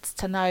our kids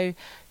to know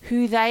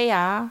who they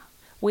are,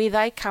 where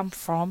they come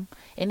from,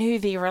 and who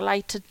they're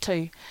related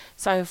to.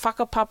 So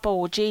whakapapa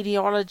or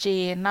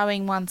genealogy and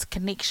knowing one's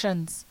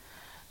connections,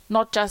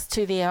 not just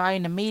to their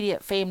own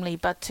immediate family,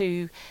 but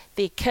to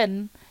their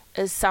kin,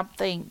 is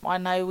something I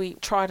know we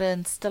try to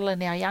instill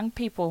in our young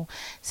people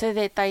so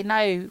that they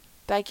know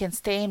they can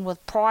stand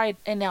with pride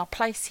in our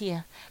place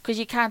here, because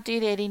you can't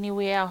do that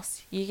anywhere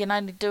else. You can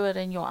only do it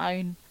in your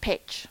own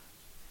patch.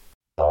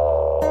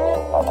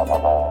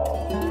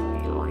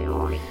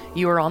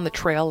 You are on the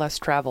trail less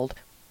traveled.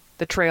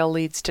 The trail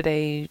leads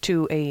today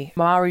to a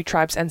Maori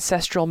tribe's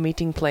ancestral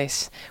meeting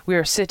place. We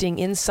are sitting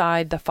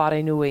inside the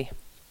Wharenui,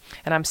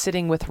 and I'm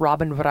sitting with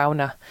Robin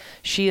Vrauna.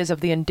 She is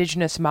of the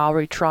indigenous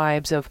Maori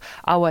tribes of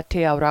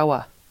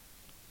Aotearoa,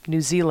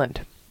 New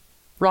Zealand.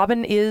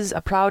 Robin is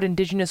a proud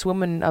indigenous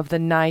woman of the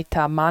Ngāi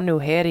Tā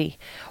Manuheri,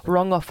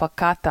 Rongo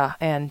Whakata,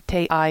 and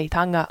Te Ai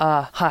Tanga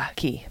a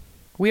Haki.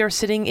 We are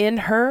sitting in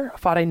her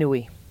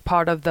Wharenui,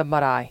 part of the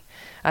marae,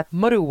 at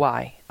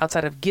Muruwai,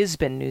 outside of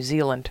Gisborne, New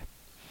Zealand.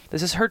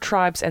 This is her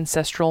tribe's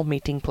ancestral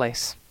meeting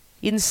place.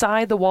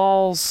 Inside, the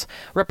walls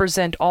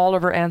represent all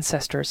of her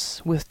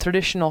ancestors, with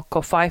traditional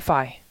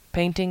kowhaiwhai,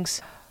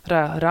 paintings,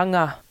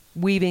 ranga,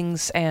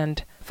 weavings,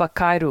 and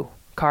whakairu,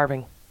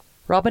 carving.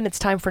 Robin, it's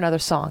time for another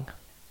song.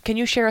 Can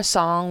you share a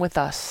song with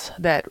us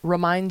that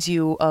reminds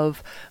you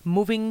of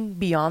moving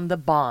beyond the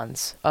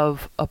bonds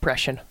of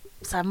oppression?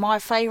 So my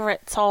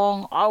favourite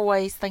song I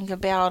always think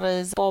about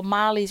is Bob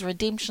Marley's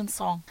Redemption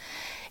Song.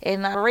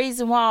 And the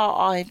reason why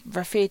I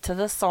refer to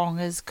this song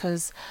is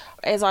because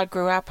as I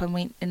grew up and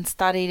went and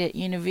studied at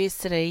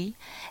university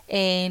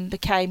and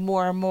became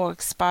more and more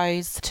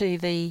exposed to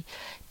the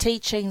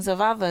teachings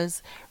of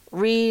others,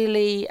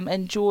 really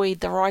enjoyed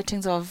the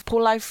writings of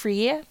Paulo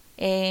Freire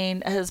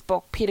and his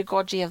book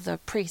Pedagogy of the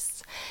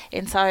Oppressed.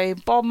 And so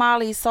Bob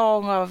Marley's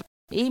song of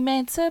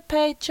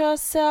emancipate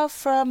yourself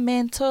from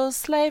mental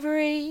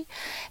slavery,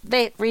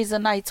 that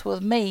resonates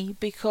with me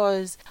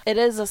because it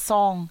is a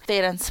song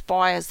that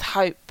inspires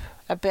hope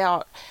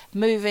about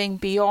moving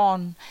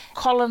beyond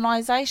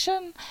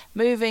colonization,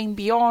 moving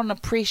beyond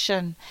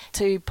oppression,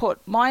 to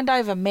put mind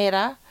over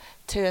matter,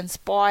 to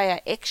inspire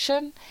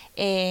action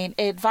and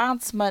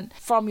advancement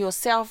from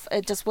yourself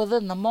just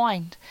within the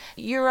mind.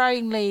 You're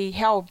only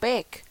held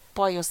back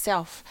by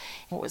yourself.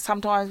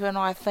 Sometimes when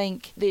I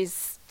think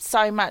there's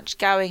so much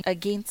going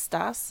against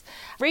us,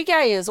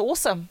 reggae is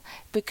awesome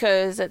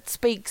because it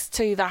speaks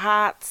to the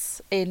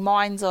hearts and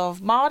minds of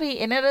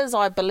Māori, and it is,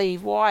 I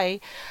believe, why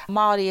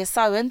Māori is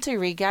so into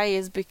reggae,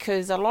 is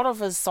because a lot of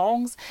his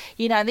songs,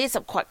 there's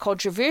some quite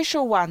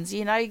controversial ones,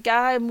 go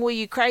home with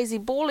you crazy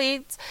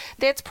ballheads,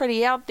 that's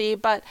pretty out there,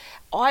 but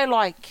I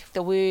like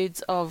the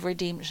words of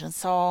Redemption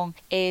Song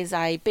as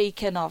a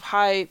beacon of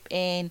hope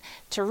and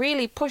to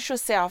really push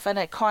yourself, and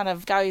it kind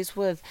of goes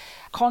with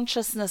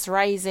consciousness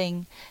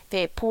raising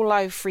that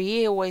Paulo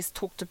Freire always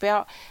talked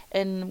about,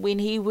 and when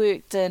he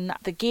worked in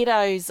the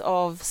ghettos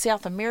of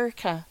South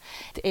America,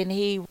 and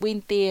he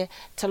went there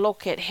to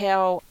look at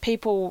how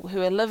people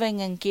who are living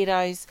in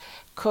ghettos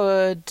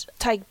could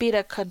take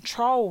better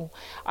control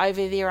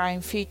over their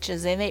own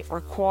futures, and that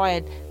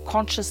required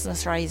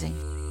consciousness raising.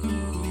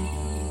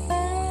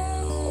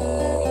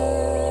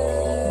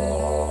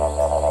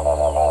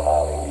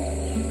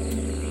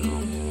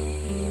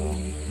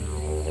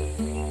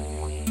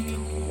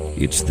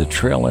 It's The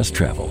Trail Less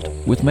Traveled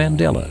with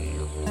Mandela.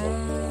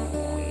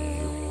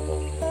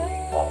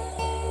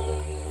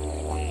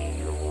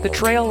 The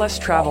Trail Less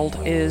Traveled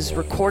is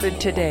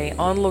recorded today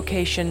on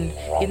location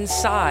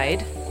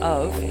inside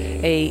of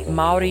a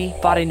Maori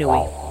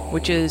Wharenui,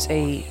 which is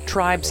a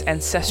tribe's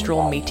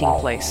ancestral meeting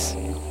place.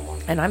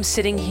 And I'm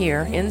sitting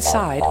here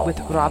inside with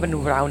Robin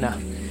Vrauna.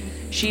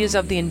 She is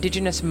of the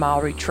indigenous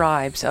Maori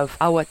tribes of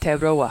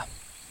Aotearoa,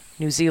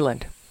 New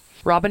Zealand.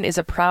 Robin is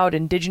a proud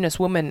indigenous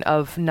woman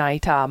of Ngāi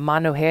Tā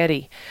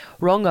Manuheri,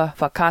 Rongo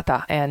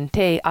Whakata, and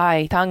Te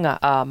Ai Tanga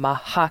a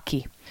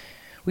Mahaki.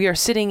 We are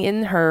sitting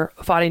in her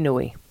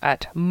Wharenui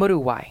at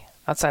Muruwai,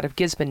 outside of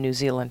Gisborne, New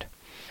Zealand,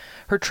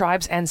 her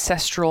tribe's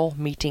ancestral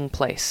meeting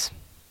place.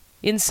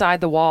 Inside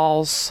the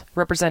walls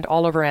represent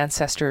all of our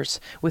ancestors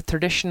with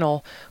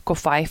traditional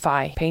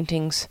kowhaiwhai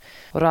paintings,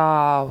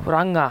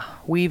 raranga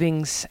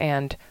weavings,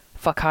 and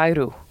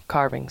whakairu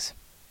carvings.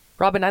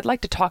 Robin, I'd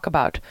like to talk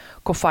about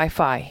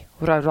kowhaiwhai,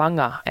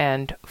 raranga,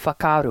 and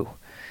whakairu.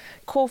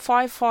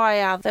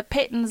 Kowhaiwhai are the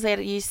patterns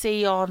that you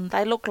see on,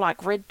 they look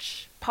like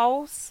ridge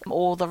poles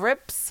or the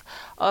ribs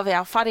of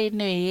our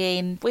wharenui,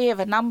 and we have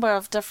a number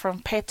of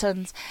different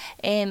patterns,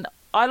 and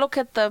I look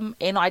at them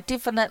and I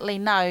definitely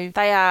know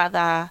they are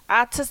the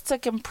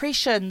artistic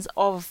impressions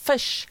of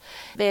fish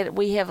that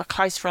we have a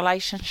close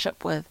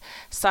relationship with.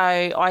 So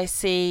I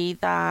see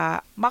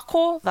the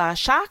mako, the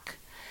shark,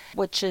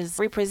 which is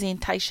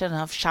representation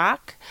of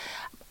shark.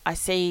 I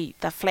see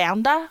the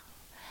flounder.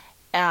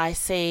 I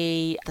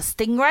see the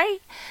stingray.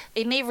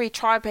 And every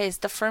tribe has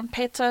different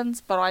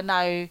patterns, but I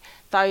know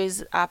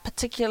those are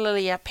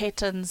particularly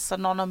patterns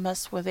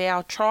synonymous with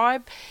our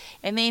tribe.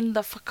 And then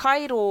the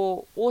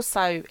whakairu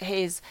also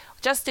has,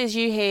 just as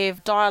you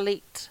have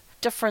dialect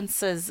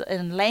differences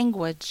in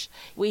language,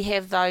 we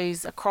have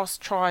those across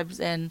tribes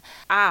in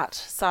art.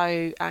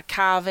 So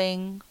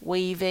carving,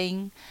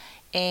 weaving,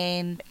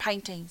 and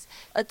paintings.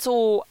 It's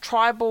all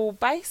tribal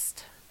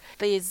based.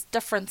 There's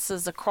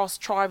differences across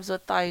tribes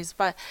with those,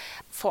 but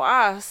for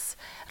us,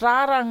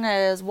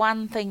 raranga is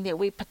one thing that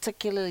we're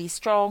particularly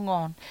strong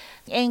on,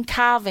 and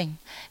carving.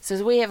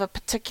 So we have a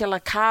particular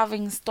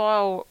carving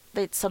style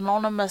that's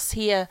synonymous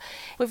here.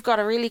 We've got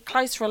a really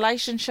close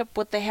relationship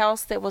with the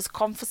house that was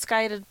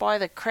confiscated by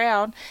the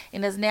Crown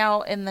and is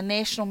now in the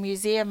National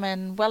Museum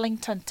in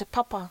Wellington, Te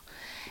Papa.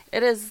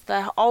 It is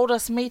the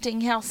oldest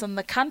meeting house in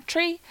the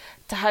country,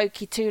 Te Hau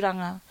ki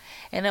Tūranga,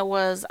 and it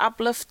was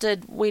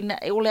uplifted when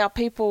all our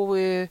people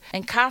were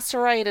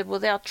incarcerated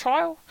without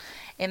trial,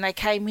 and they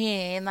came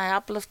here and they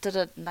uplifted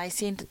it and they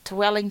sent it to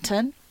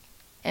Wellington,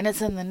 and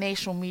it's in the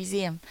National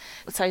Museum.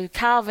 So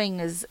carving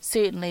is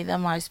certainly the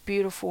most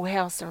beautiful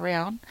house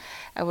around.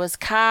 It was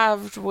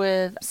carved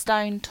with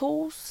stone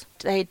tools.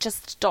 They had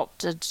just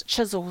adopted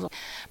chisels.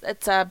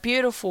 It's a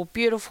beautiful,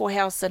 beautiful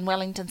house in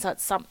Wellington, so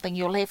it's something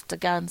you'll have to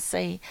go and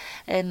see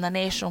in the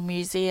National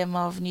Museum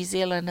of New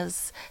Zealand.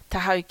 Is Te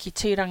Hau ki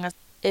Tūranga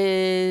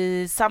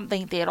is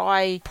something that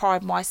I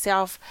pride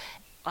myself.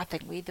 I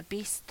think we're the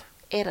best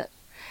at it.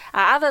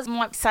 Others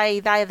might say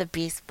they're the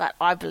best, but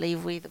I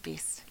believe we're the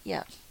best.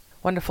 Yeah.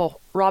 Wonderful.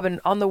 Robin,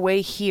 on the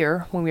way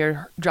here, when we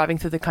were driving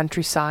through the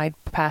countryside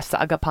past the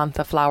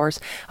agapantha flowers,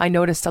 I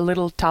noticed a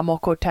little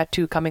tamoko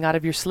tattoo coming out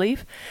of your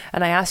sleeve,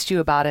 and I asked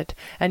you about it,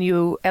 and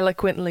you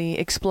eloquently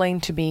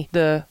explained to me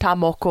the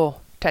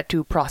tamoko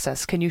tattoo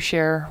process. Can you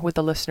share with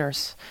the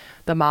listeners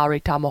the Maori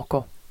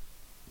tamoko?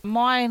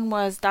 Mine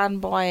was done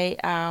by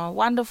a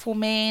wonderful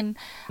man,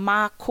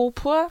 Mā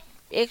Kōpua.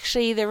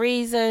 Actually, the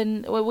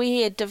reason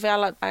we had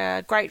developed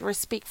a great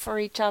respect for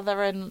each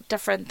other and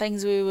different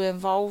things we were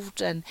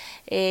involved in,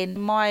 and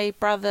my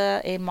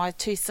brother and my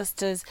two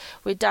sisters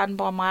were done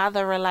by my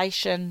other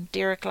relation,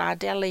 Derek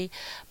Lardeli.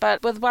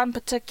 But with one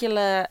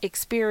particular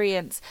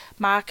experience,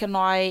 Mark and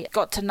I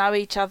got to know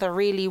each other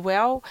really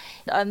well,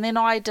 and then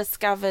I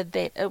discovered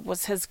that it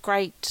was his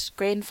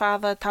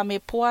great-grandfather, Tame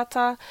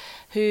Poata,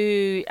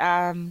 who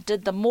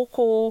did the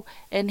moko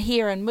in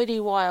here in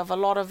Muriwai of a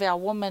lot of our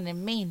women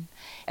and men.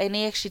 And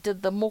he actually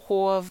did the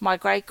moko of my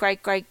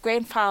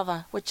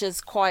great-great-great-grandfather, which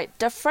is quite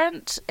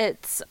different.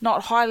 It's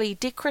not highly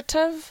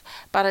decorative,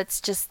 but it's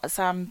just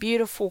some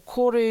beautiful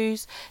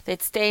korus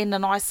that stand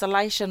in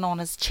isolation on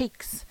his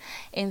cheeks.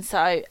 And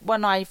so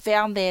when I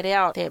found that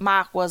out, that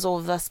Mark was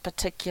of this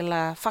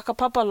particular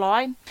whakapapa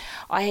line,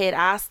 I had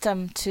asked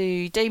him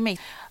to do me.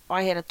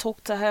 I had a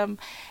talk to him,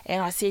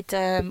 and I said to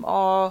him,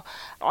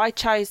 I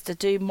chose to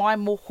do my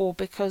moko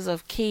because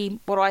of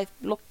what I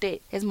looked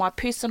at as my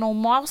personal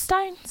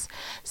milestones.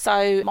 So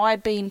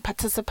I'd been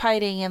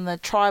participating in the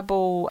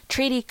tribal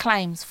treaty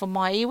claims for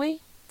my iwi,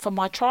 for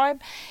my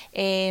tribe,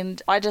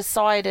 and I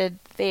decided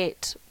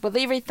that with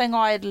everything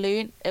I had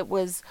learnt,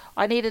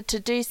 I needed to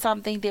do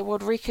something that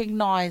would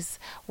recognise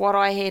what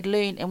I had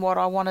learnt and what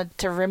I wanted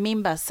to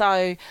remember.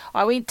 So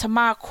I went to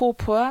Mā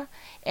Kōpua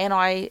and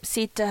I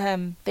said to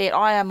him that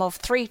I am of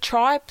 3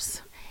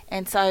 tribes,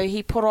 and so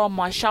he put on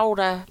my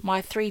shoulder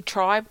my 3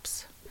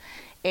 tribes.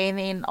 And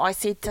then I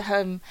said to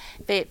him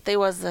that there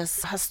was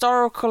this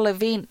historical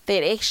event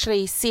that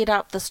actually set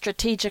up the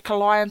strategic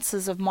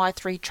alliances of my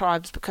 3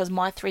 tribes, because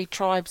my 3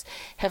 tribes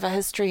have a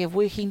history of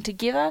working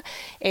together,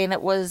 and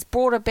it was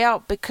brought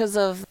about because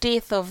of the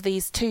death of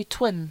these 2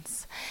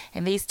 twins.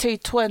 And these 2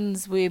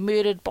 twins were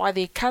murdered by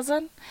their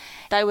cousin.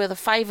 They were the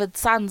favoured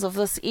sons of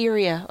this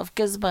area of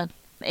Gisborne,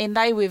 and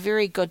they were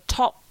very good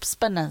top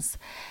spinners.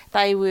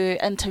 They were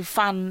into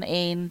fun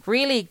and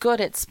really good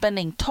at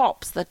spinning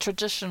tops, the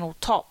traditional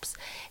tops,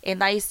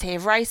 and they used to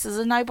have races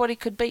and nobody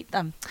could beat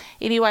them.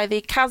 Anyway, their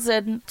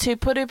cousin,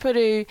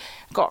 Tupurupuru,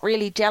 got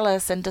really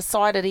jealous and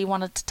decided he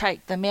wanted to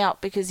take them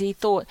out because he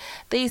thought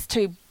these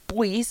 2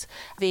 boys,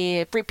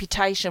 their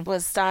reputation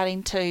was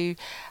starting to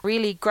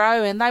really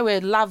grow, and they were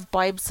loved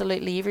by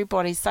absolutely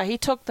everybody. So he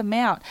took them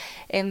out.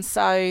 And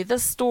so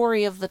this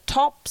story of the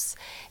tops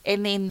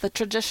and then the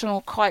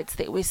traditional kites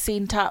that were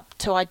sent up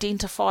to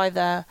identify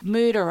the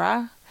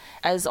murderer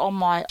is on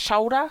my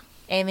shoulder.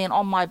 And then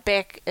on my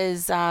back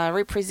is a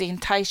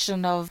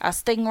representation of a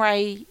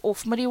stingray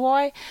off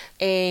Muriwai,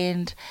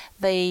 and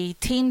the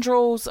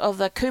tendrils of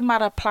the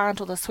kumara plant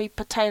or the sweet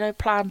potato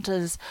plant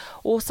is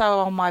also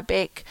on my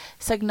back,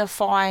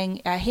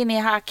 signifying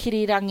Heneha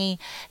Kirirangi,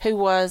 who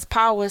was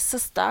Pawa's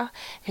sister,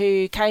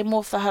 who came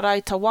off the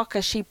Haurata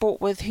Waka. She brought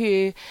with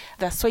her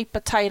the sweet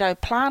potato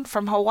plant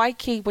from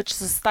Hawaii, which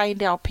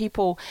sustained our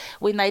people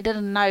when they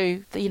didn't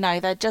know,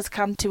 they'd just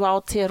come to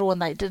Aotearoa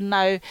and they didn't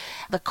know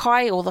the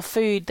kai or the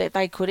food that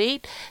they could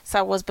eat. So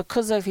it was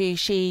because of her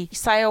she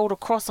sailed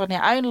across on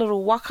her own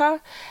little waka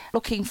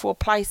looking for a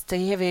place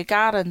to have her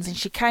gardens, and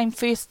she came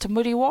first to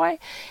Muriwai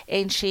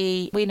and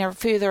she went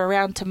further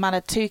around to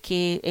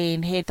Manatuki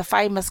and had the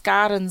famous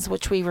gardens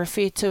which we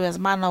refer to as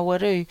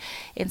Manawaru.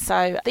 And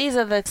so these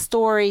are the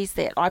stories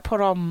that I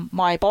put on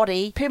my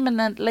body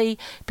permanently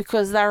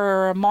because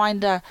they're a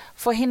reminder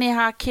for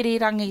Heneha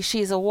Kirirangi.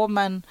 She's a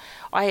woman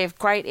I have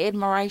great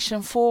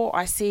admiration for.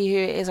 I see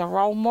her as a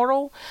role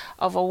model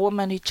of a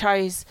woman who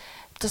chose,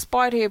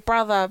 despite her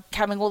brother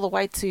coming all the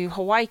way to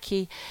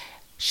Hawaii,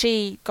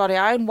 she got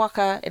her own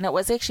waka, and it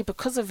was actually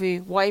because of her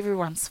why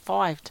everyone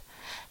survived.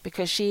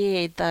 Because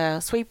she had the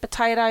sweet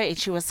potato and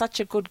she was such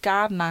a good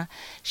gardener,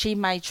 she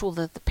made sure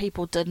that the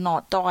people did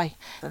not die.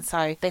 And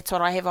so that's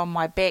what I have on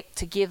my back,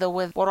 together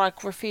with what I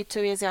refer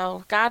to as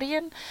our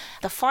guardian,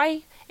 the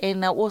whai,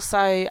 and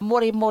also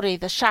More More,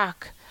 the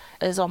shark,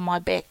 is on my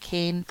back.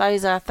 And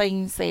those are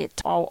things that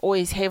I'll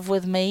always have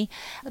with me,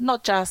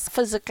 not just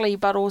physically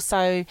but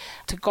also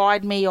to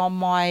guide me on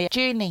my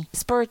journey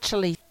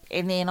spiritually.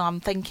 And then I'm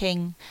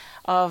thinking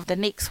of the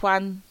next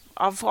one.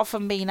 I've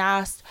often been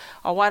asked,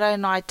 why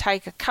don't I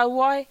take a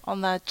kauai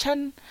on the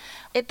chin?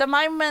 At the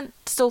moment,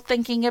 still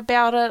thinking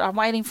about it. I'm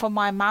waiting for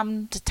my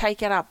mum to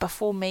take it up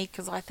before me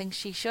because I think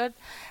she should.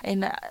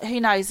 And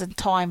who knows in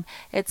time.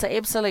 It's an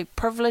absolute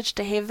privilege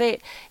to have that.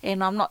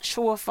 And I'm not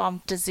sure if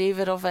I'm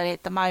deserving of it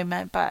at the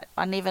moment, but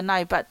I never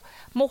know. But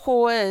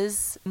moko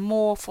is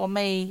more for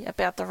me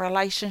about the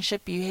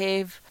relationship you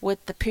have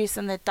with the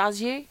person that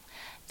does you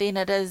than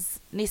it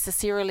is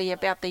necessarily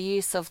about the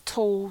use of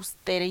tools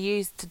that are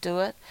used to do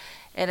it.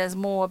 It is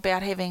more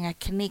about having a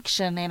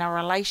connection and a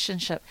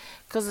relationship,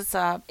 because it's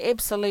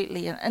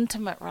absolutely an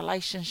intimate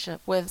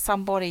relationship with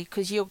somebody,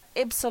 because you're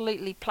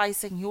absolutely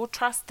placing your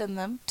trust in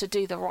them to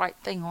do the right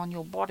thing on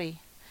your body.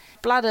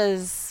 Blood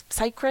is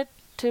sacred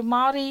to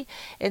Māori,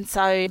 and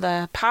so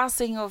the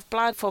passing of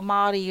blood for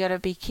Māori you got to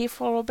be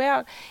careful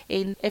about.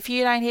 And if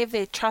you don't have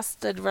that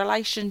trusted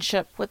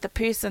relationship with the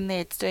person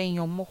that's doing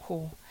your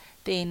moko,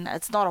 then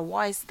it's not a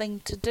wise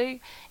thing to do.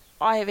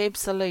 I have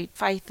absolute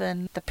faith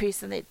in the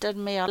person that did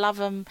me. I love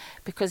him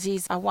because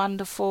he's a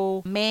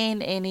wonderful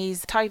man and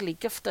he's totally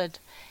gifted,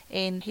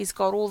 and he's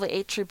got all the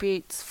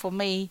attributes for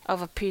me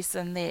of a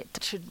person that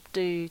should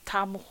do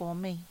tāmoko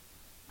on me.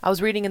 I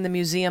was reading in the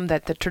museum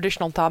that the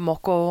traditional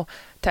tāmoko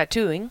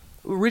tattooing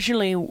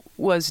originally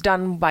was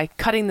done by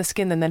cutting the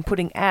skin and then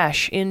putting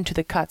ash into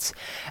the cuts.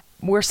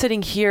 We're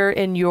sitting here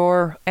in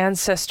your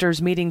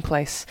ancestors' meeting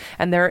place,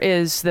 and there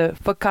is the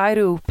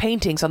whakairu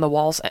paintings on the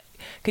walls.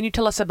 Can you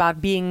tell us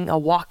about being a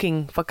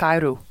walking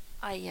whakairu?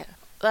 Yeah.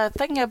 The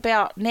thing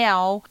about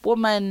now,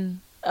 women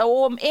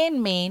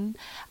and men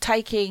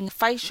taking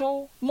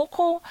facial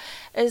moko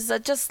is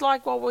just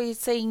like what we're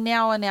seeing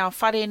now in our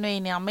wharenui,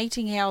 in our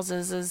meeting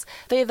houses, is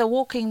they're the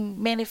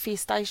walking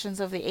manifestations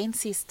of the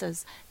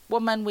ancestors.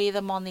 Women wear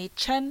them on their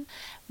chin.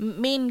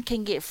 Men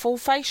can get full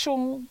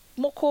facial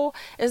moko.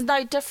 Is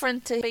no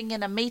different to being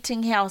in a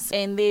meeting house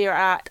and there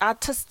are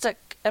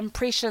artistic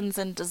impressions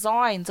and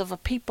designs of a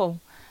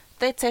people.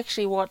 That's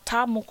actually what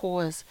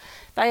tāmoko is.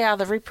 They are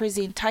the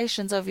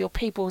representations of your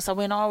people. So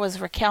when I was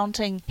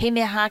recounting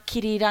Heneha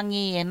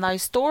Kirirangi and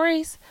those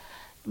stories,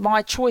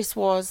 my choice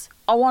was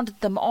I wanted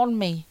them on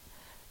me,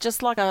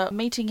 just like a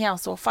meeting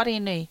house or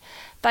wharenui.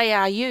 They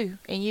are you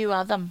and you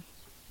are them.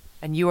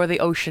 And you are the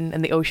ocean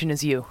and the ocean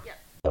is you. Yep.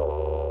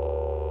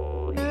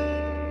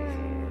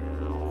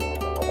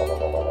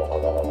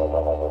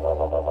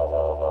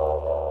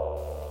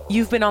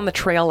 You've been on the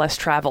trail less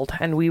traveled,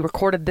 and we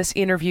recorded this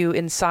interview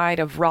inside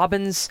of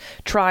Robin's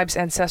tribe's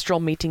ancestral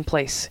meeting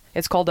place.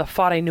 It's called a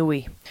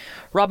wharenui.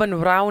 Robin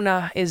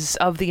Rauna is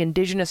of the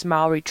indigenous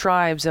Maori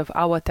tribes of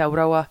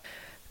Aotearoa,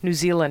 New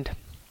Zealand.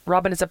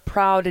 Robin is a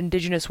proud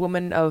indigenous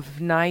woman of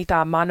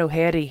Naita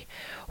Manuheri,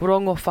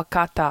 Rongo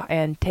Whakata,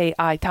 and Te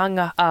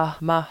Aitanga a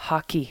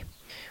Mahaki.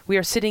 We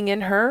are sitting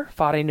in her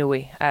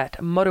wharenui at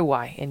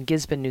Muriwai in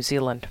Gisborne, New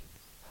Zealand.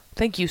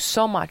 Thank you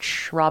so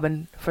much,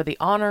 Robin, for the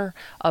honor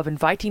of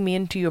inviting me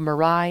into your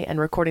marae and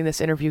recording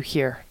this interview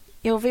here.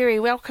 You're very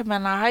welcome,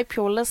 and I hope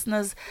your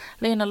listeners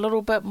learn a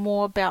little bit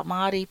more about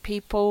Māori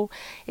people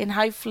and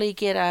hopefully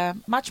get a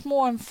much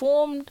more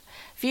informed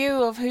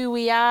view of who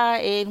we are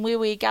and where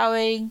we're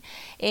going.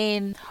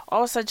 And I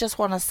also just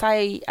want to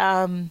say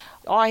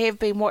I have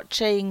been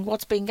watching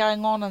what's been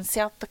going on in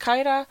South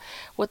Dakota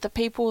with the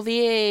people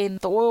there and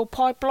the oil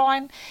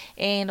pipeline,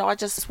 and I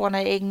just want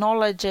to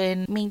acknowledge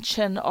and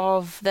mention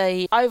of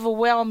the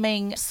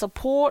overwhelming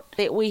support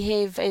that we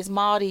have as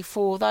Māori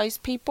for those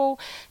people,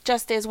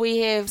 just as we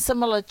have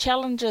similar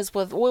challenges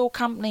with oil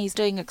companies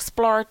doing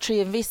exploratory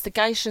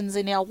investigations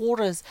in our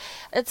waters.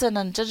 It's an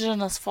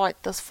Indigenous fight.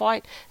 This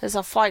fight is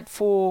a fight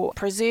for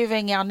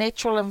preserving our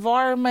natural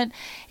environment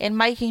and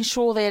making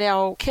sure that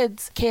our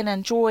kids can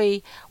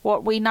enjoy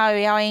what we know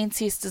our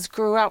ancestors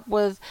grew up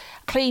with: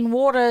 clean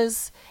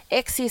waters,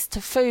 access to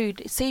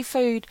food,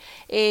 seafood,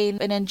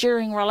 and an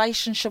enduring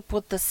relationship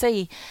with the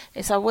sea.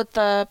 And so with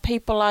the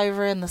people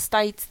over in the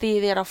States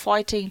there that are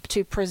fighting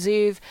to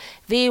preserve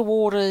their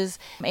waters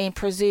and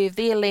preserve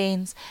their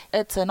lands,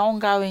 it's an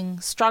ongoing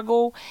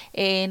struggle,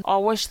 and I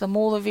wish them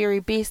all the very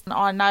best.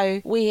 I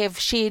know we have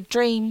shared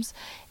dreams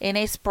and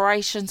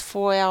aspirations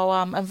for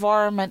our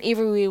environment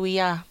everywhere we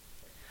are.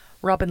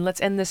 Robin, let's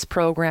end this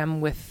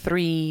program with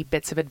 3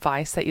 bits of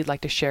advice that you'd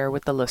like to share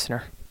with the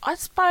listener. I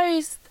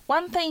suppose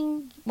one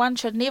thing one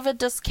should never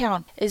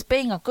discount is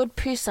being a good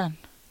person.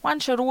 One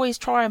should always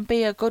try and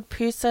be a good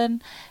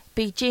person,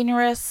 be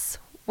generous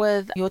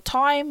with your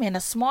time and a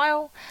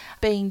smile,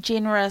 being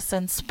generous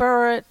in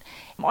spirit.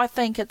 I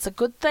think it's a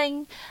good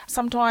thing.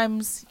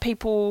 Sometimes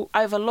people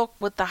overlook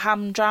with the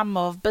humdrum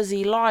of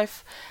busy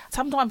life,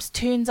 sometimes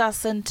turns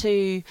us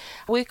into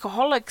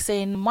workaholics,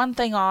 and one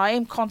thing I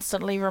am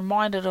constantly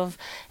reminded of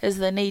is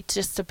the need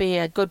just to be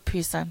a good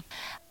person.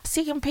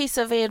 Second piece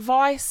of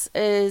advice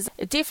is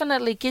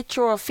definitely get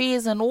your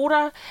affairs in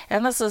order,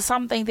 and this is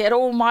something that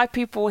all my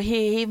people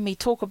here hear me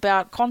talk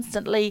about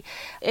constantly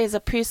as a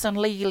person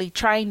legally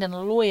trained and a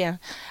lawyer.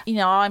 You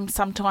know, I'm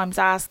sometimes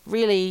asked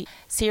really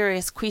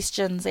serious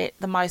questions at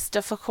the most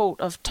difficult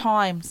of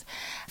times.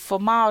 For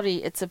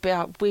Māori, it's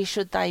about where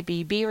should they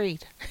be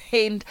buried,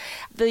 and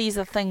these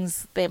are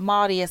things that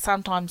Māori are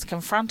sometimes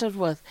confronted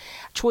with,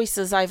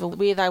 choices over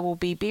where they will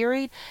be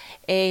buried.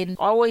 And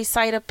I always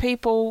say to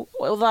people,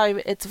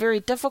 although it's very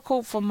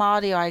difficult for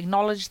Māori, I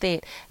acknowledge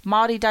that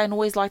Māori don't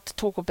always like to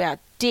talk about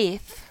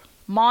death.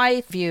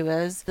 My view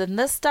is that in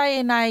this day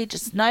and age,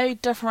 it's no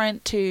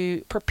different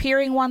to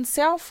preparing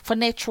oneself for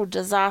natural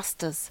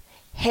disasters.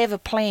 Have a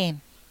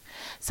plan.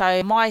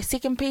 So my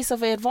second piece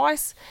of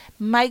advice,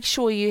 make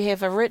sure you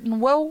have a written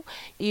will.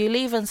 You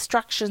leave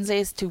instructions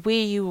as to where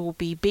you will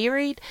be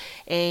buried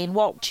and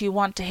what you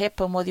want to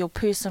happen with your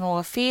personal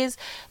affairs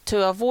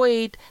to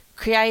avoid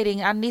creating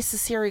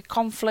unnecessary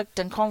conflict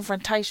and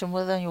confrontation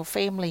within your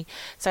family.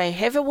 So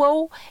have a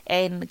will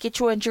and get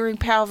your enduring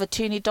power of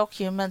attorney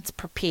documents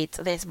prepared.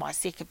 So that's my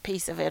second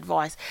piece of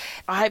advice.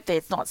 I hope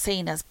that's not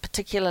seen as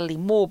particularly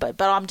morbid,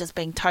 but I'm just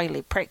being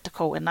totally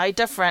practical and no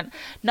different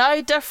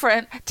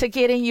to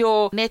getting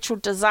your natural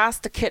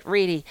disaster kit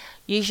ready.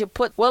 You should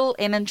put will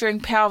and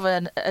enduring power of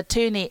an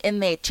attorney in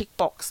that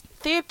checkbox.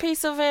 Third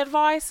piece of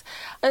advice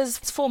is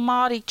for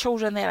Māori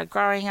children that are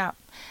growing up.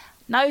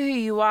 Know who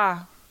you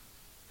are.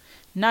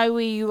 Know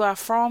where you are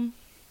from.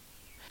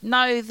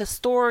 Know the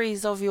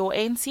stories of your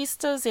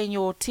ancestors and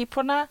your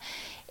tipuna,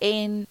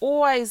 and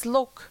always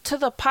look to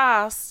the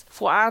past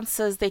for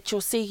answers that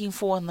you're seeking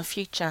for in the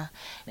future.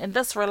 And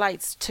this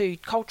relates to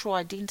cultural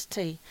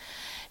identity.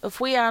 If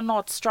we are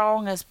not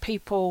strong as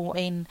people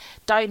and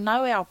don't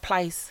know our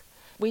place,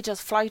 we're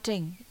just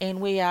floating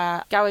and we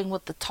are going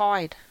with the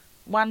tide.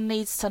 One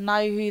needs to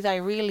know who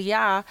they really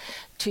are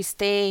to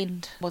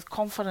stand with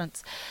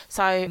confidence.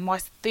 So my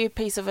third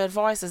piece of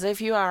advice is, if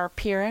you are a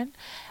parent,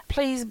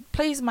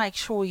 please make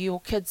sure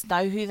your kids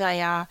know who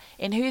they are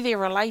and who they're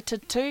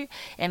related to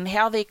and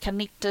how they're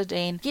connected,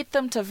 and get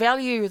them to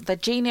value the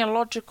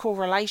genealogical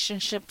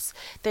relationships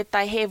that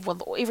they have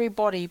with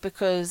everybody,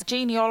 because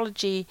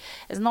genealogy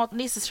is not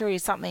necessarily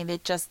something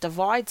that just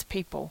divides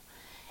people.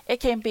 It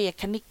can be a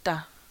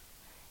connector.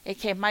 It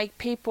can make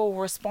people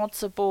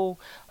responsible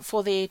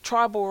for their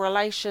tribal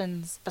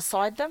relations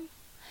beside them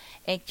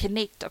and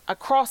connect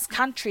across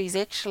countries,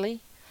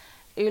 actually.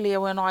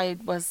 Earlier when I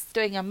was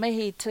doing a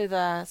mihi to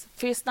the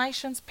First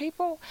Nations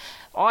people,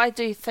 I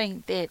do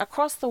think that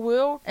across the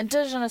world,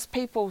 Indigenous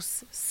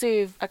peoples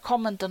serve a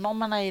common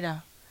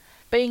denominator.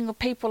 Being the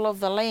people of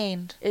the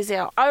land is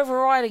our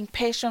overriding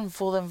passion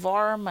for the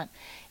environment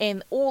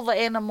and all the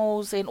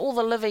animals and all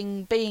the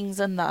living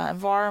beings in the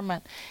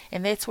environment,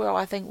 and that's where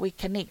I think we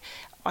connect.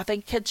 I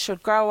think kids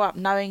should grow up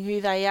knowing who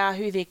they are,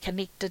 who they're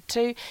connected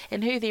to,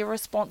 and who they're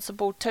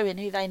responsible to, and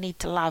who they need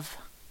to love.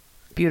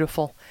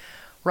 Beautiful.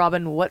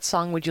 Robin, what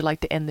song would you like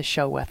to end the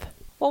show with?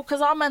 Well,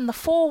 because I'm in the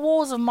 4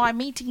 walls of my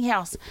meeting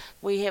house,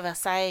 we have a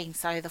saying,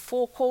 so the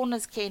 4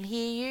 corners can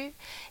hear you,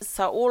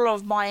 so all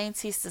of my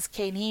ancestors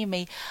can hear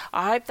me.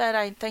 I hope they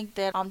don't think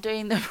that I'm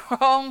doing them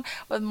wrong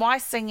with my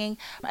singing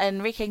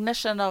in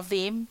recognition of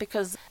them,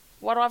 because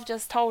what I've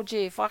just told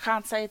you, if I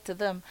can't say it to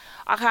them,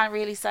 I can't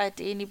really say it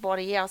to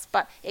anybody else.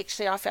 But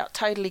actually I felt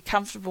totally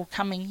comfortable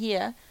coming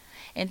here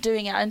and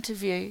doing our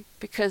interview,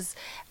 because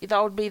they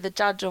would be the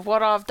judge of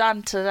what I've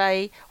done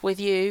today with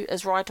you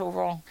is right or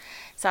wrong.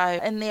 So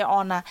in their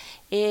honour,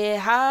 e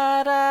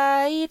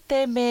hara I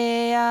te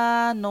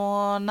mea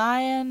no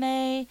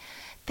naianei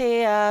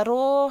te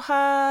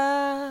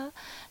aroha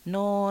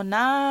no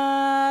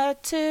nā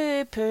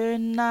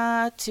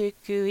tūpuna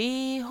tuku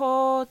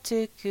iho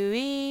tuku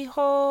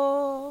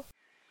iho.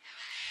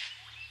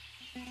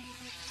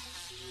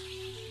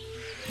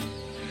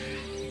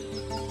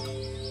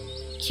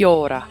 Kia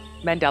ora,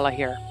 Mandela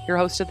here, your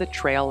host of The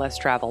Trail Less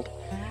Traveled,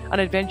 an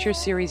adventure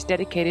series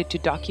dedicated to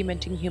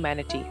documenting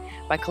humanity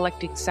by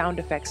collecting sound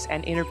effects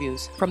and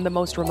interviews from the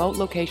most remote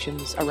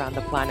locations around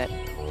the planet.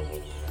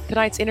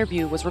 Tonight's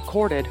interview was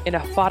recorded in a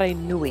whare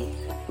nui,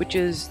 which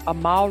is a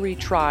Maori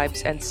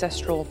tribe's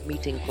ancestral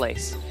meeting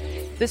place.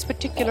 This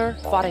particular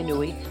whare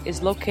nui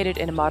is located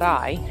in a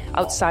marae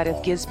outside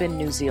of Gisborne,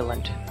 New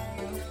Zealand.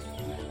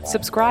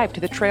 Subscribe to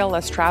the Trail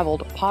Less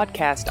Traveled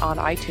podcast on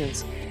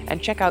iTunes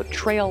and check out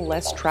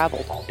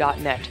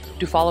traillesstraveled.net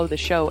to follow the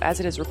show as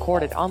it is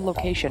recorded on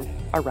location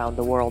around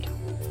the world.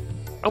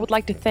 I would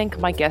like to thank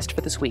my guest for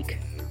this week,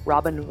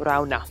 Robin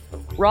Rauna.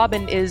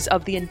 Robin is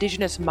of the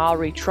indigenous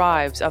Maori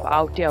tribes of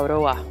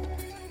Aotearoa.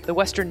 The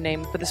Western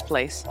name for this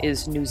place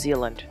is New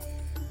Zealand.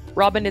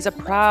 Robin is a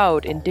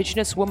proud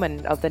indigenous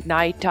woman of the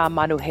Naita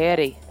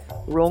Manuhere,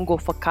 Rongo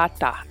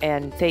Whakata,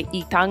 and Te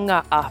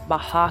Itanga a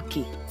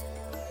Mahaki.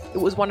 It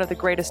was one of the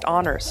greatest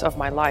honors of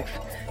my life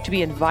to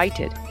be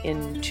invited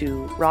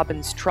into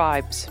Robin's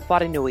tribe's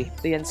whare nui,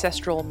 the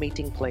ancestral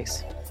meeting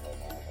place.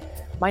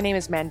 My name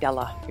is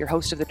Mandela, your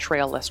host of The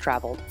Trail Less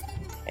Traveled,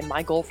 and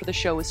my goal for the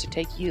show is to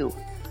take you,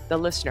 the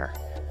listener,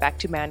 back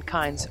to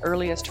mankind's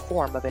earliest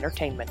form of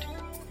entertainment,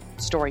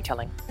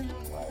 storytelling.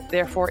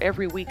 Therefore,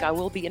 every week I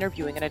will be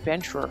interviewing an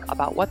adventurer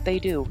about what they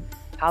do,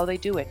 how they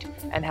do it,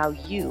 and how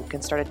you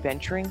can start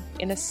adventuring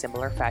in a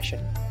similar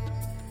fashion.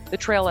 The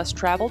Trail Less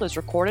Traveled is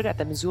recorded at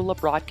the Missoula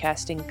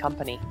Broadcasting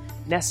Company,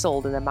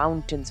 nestled in the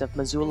mountains of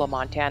Missoula,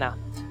 Montana,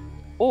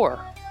 or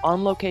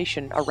on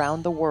location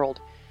around the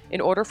world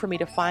in order for me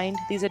to find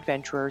these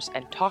adventurers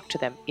and talk to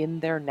them in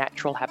their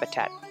natural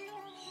habitat.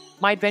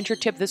 My adventure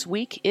tip this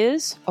week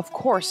is, of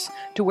course,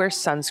 to wear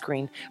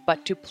sunscreen,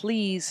 but to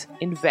please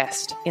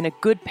invest in a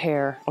good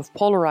pair of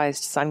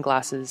polarized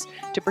sunglasses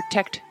to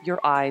protect your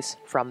eyes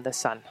from the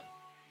sun.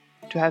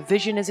 To have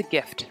vision is a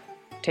gift.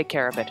 Take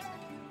care of it.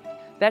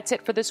 That's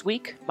it for this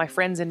week, my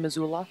friends in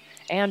Missoula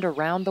and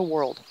around the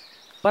world.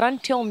 But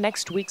until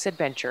next week's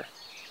adventure,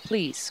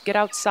 please get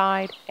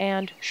outside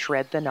and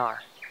shred the gnar.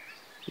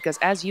 Because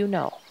as you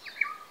know,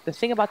 the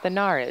thing about the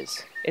gnar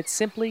is, it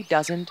simply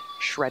doesn't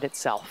shred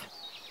itself.